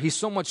much better, he's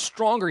so much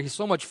stronger, he's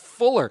so much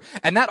fuller.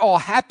 And that all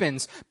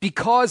happens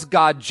because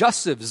God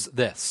justifies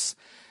this,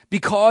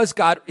 because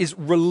God is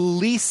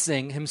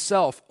releasing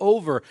himself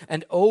over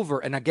and over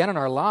and again in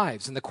our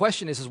lives. And the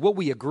question is will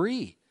we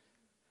agree?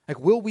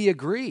 Will we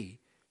agree?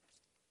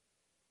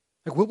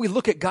 Will we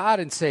look at God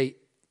and say,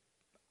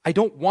 I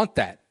don't want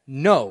that.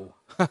 No.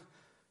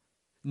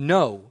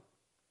 No.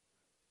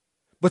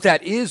 But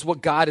that is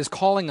what God is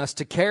calling us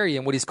to carry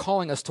and what he's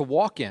calling us to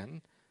walk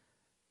in.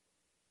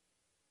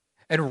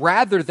 And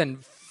rather than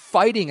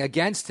fighting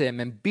against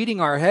him and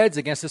beating our heads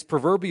against this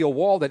proverbial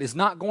wall that is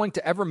not going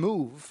to ever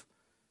move,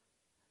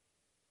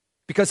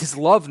 because his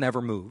love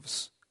never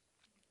moves,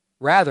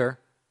 rather,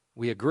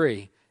 we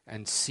agree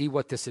and see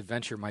what this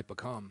adventure might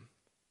become.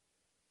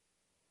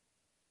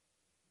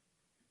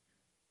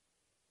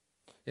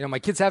 My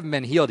kids haven't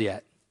been healed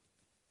yet.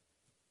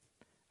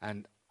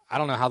 And I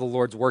don't know how the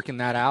Lord's working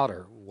that out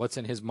or what's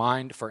in his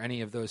mind for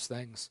any of those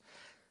things.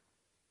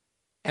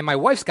 And my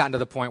wife's gotten to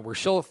the point where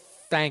she'll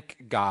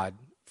thank God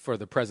for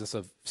the presence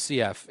of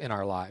CF in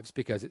our lives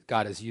because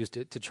God has used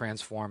it to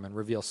transform and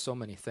reveal so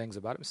many things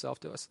about himself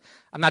to us.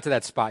 I'm not to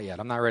that spot yet.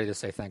 I'm not ready to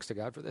say thanks to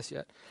God for this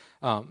yet.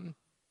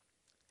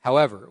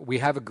 However, we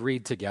have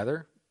agreed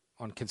together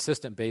on a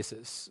consistent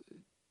basis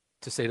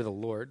to say to the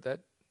Lord that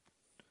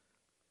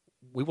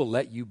we will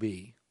let you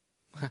be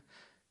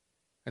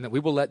and that we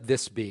will let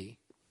this be.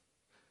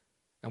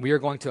 And we are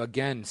going to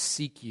again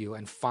seek you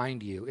and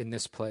find you in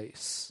this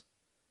place.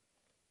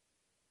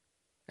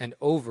 And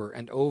over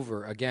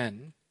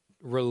again,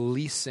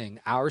 releasing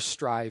our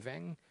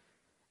striving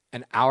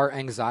and our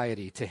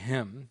anxiety to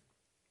him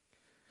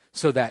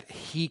so that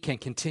he can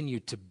continue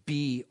to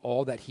be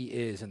all that he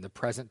is in the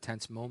present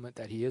tense moment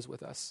that he is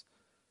with us.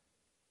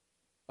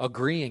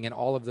 Agreeing in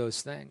all of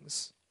those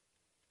things.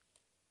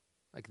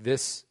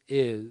 This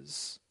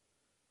is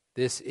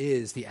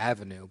the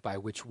avenue by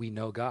which we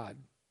know God.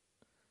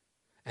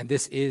 And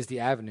this is the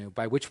avenue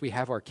by which we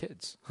have our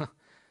kids.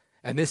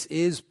 And this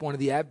is one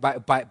of the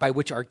by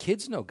which our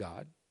kids know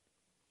God.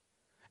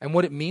 And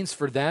what it means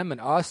for them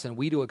and us and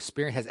we to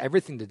experience has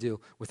everything to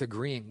do with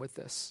agreeing with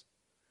this.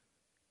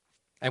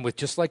 And with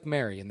just like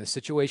Mary in the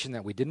situation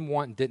that we didn't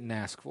want and didn't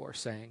ask for,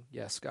 saying,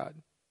 yes, God,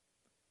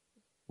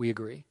 we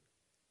agree.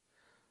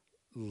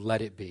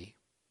 Let it be.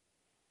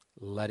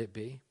 Let it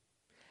be.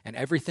 And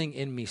everything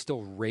in me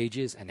still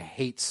rages and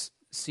hates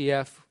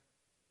CF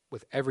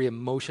with every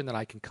emotion that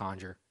I can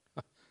conjure.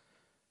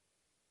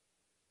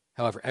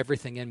 However,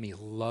 everything in me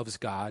loves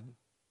God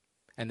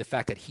and the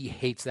fact that he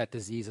hates that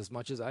disease as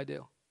much as I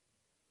do.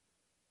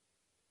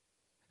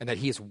 And that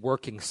he is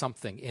working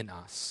something in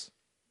us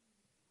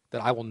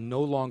that I will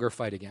no longer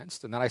fight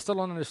against and that I still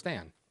don't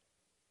understand.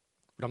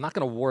 But I'm not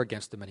going to war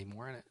against him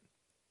anymore in it.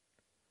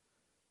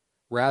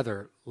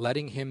 Rather,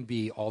 letting him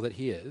be all that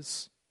he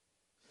is,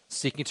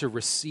 seeking to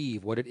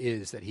receive what it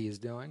is that he is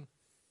doing.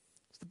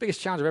 It's the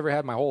biggest challenge I've ever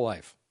had in my whole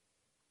life.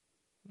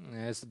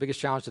 It's the biggest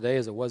challenge today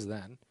as it was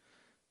then.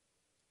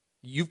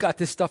 You've got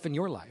this stuff in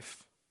your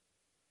life.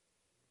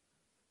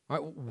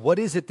 Right? What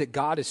is it that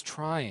God is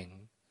trying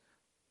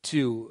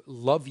to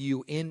love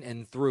you in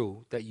and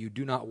through that you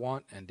do not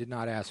want and did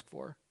not ask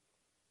for?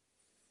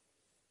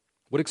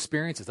 What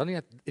experiences?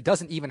 It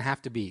doesn't even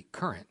have to be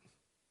current.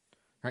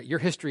 Right? Your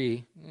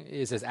history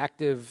is as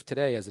active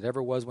today as it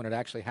ever was when it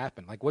actually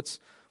happened.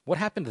 What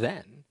happened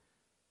then?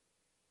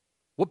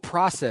 What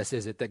process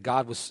is it that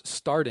God was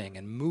starting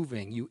and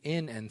moving you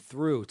in and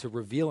through to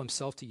reveal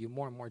himself to you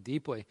more and more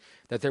deeply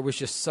that there was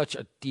just such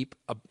a deep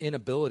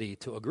inability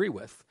to agree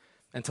with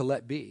and to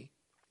let be?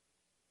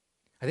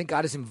 I think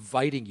God is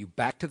inviting you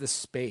back to the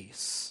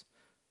space.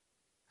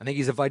 I think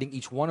he's inviting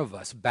each one of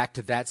us back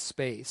to that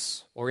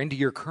space or into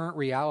your current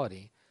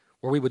reality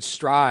where we would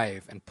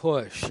strive and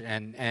push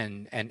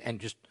and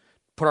just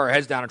put our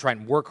heads down and try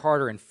and work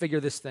harder and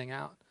figure this thing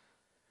out.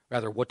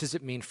 Rather, what does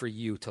it mean for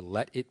you to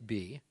let it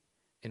be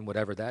in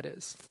whatever that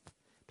is?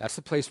 That's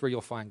the place where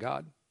you'll find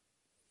God.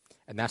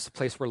 And that's the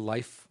place where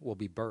life will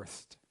be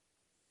birthed.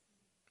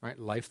 Right?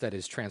 Life that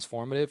is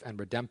transformative and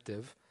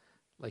redemptive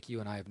like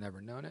you and I have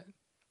never known it.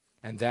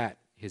 And that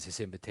is his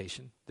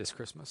invitation this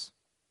Christmas.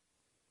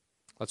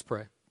 Let's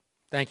pray.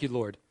 Thank you,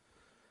 Lord,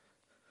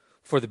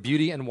 for the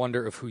beauty and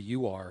wonder of who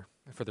you are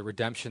and for the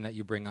redemption that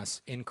you bring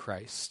us in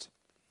Christ.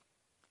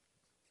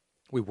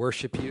 We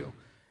worship you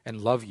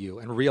and love you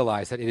and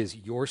realize that it is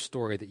your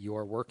story that you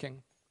are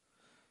working.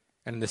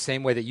 And in the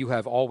same way that you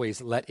have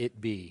always let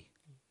it be,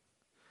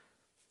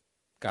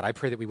 God, I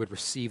pray that we would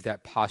receive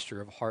that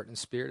posture of heart and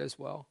spirit as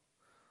well,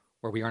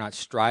 where we are not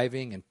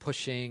striving and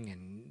pushing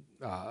and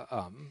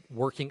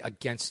working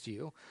against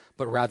you,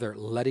 but rather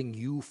letting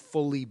you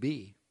fully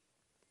be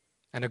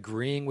and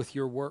agreeing with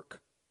your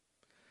work.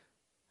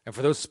 And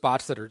for those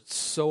spots that are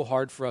so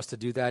hard for us to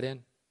do that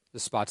in, the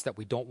spots that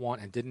we don't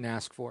want and didn't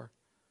ask for,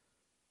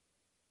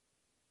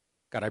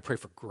 God, I pray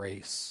for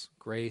grace,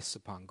 grace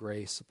upon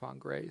grace upon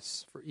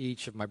grace for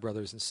each of my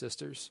brothers and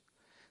sisters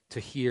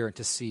to hear and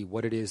to see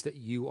what it is that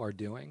you are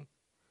doing,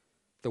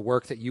 the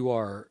work that you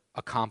are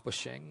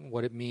accomplishing,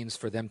 what it means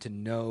for them to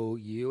know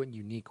you in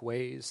unique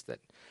ways that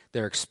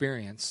their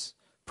experience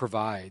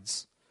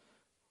provides,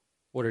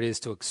 what it is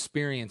to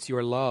experience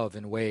your love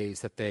in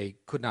ways that they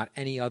could not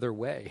any other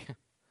way,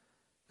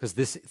 because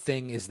this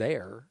thing is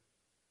there.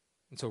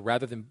 And so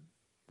rather than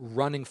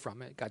running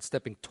from it, God,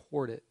 stepping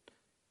toward it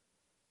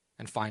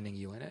and finding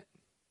you in it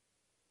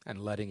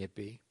and letting it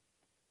be.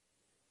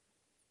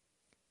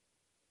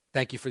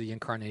 Thank you for the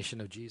incarnation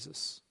of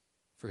Jesus,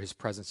 for his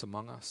presence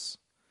among us,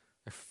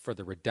 for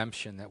the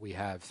redemption that we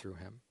have through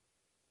him.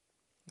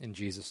 In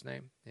Jesus'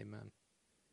 name, amen.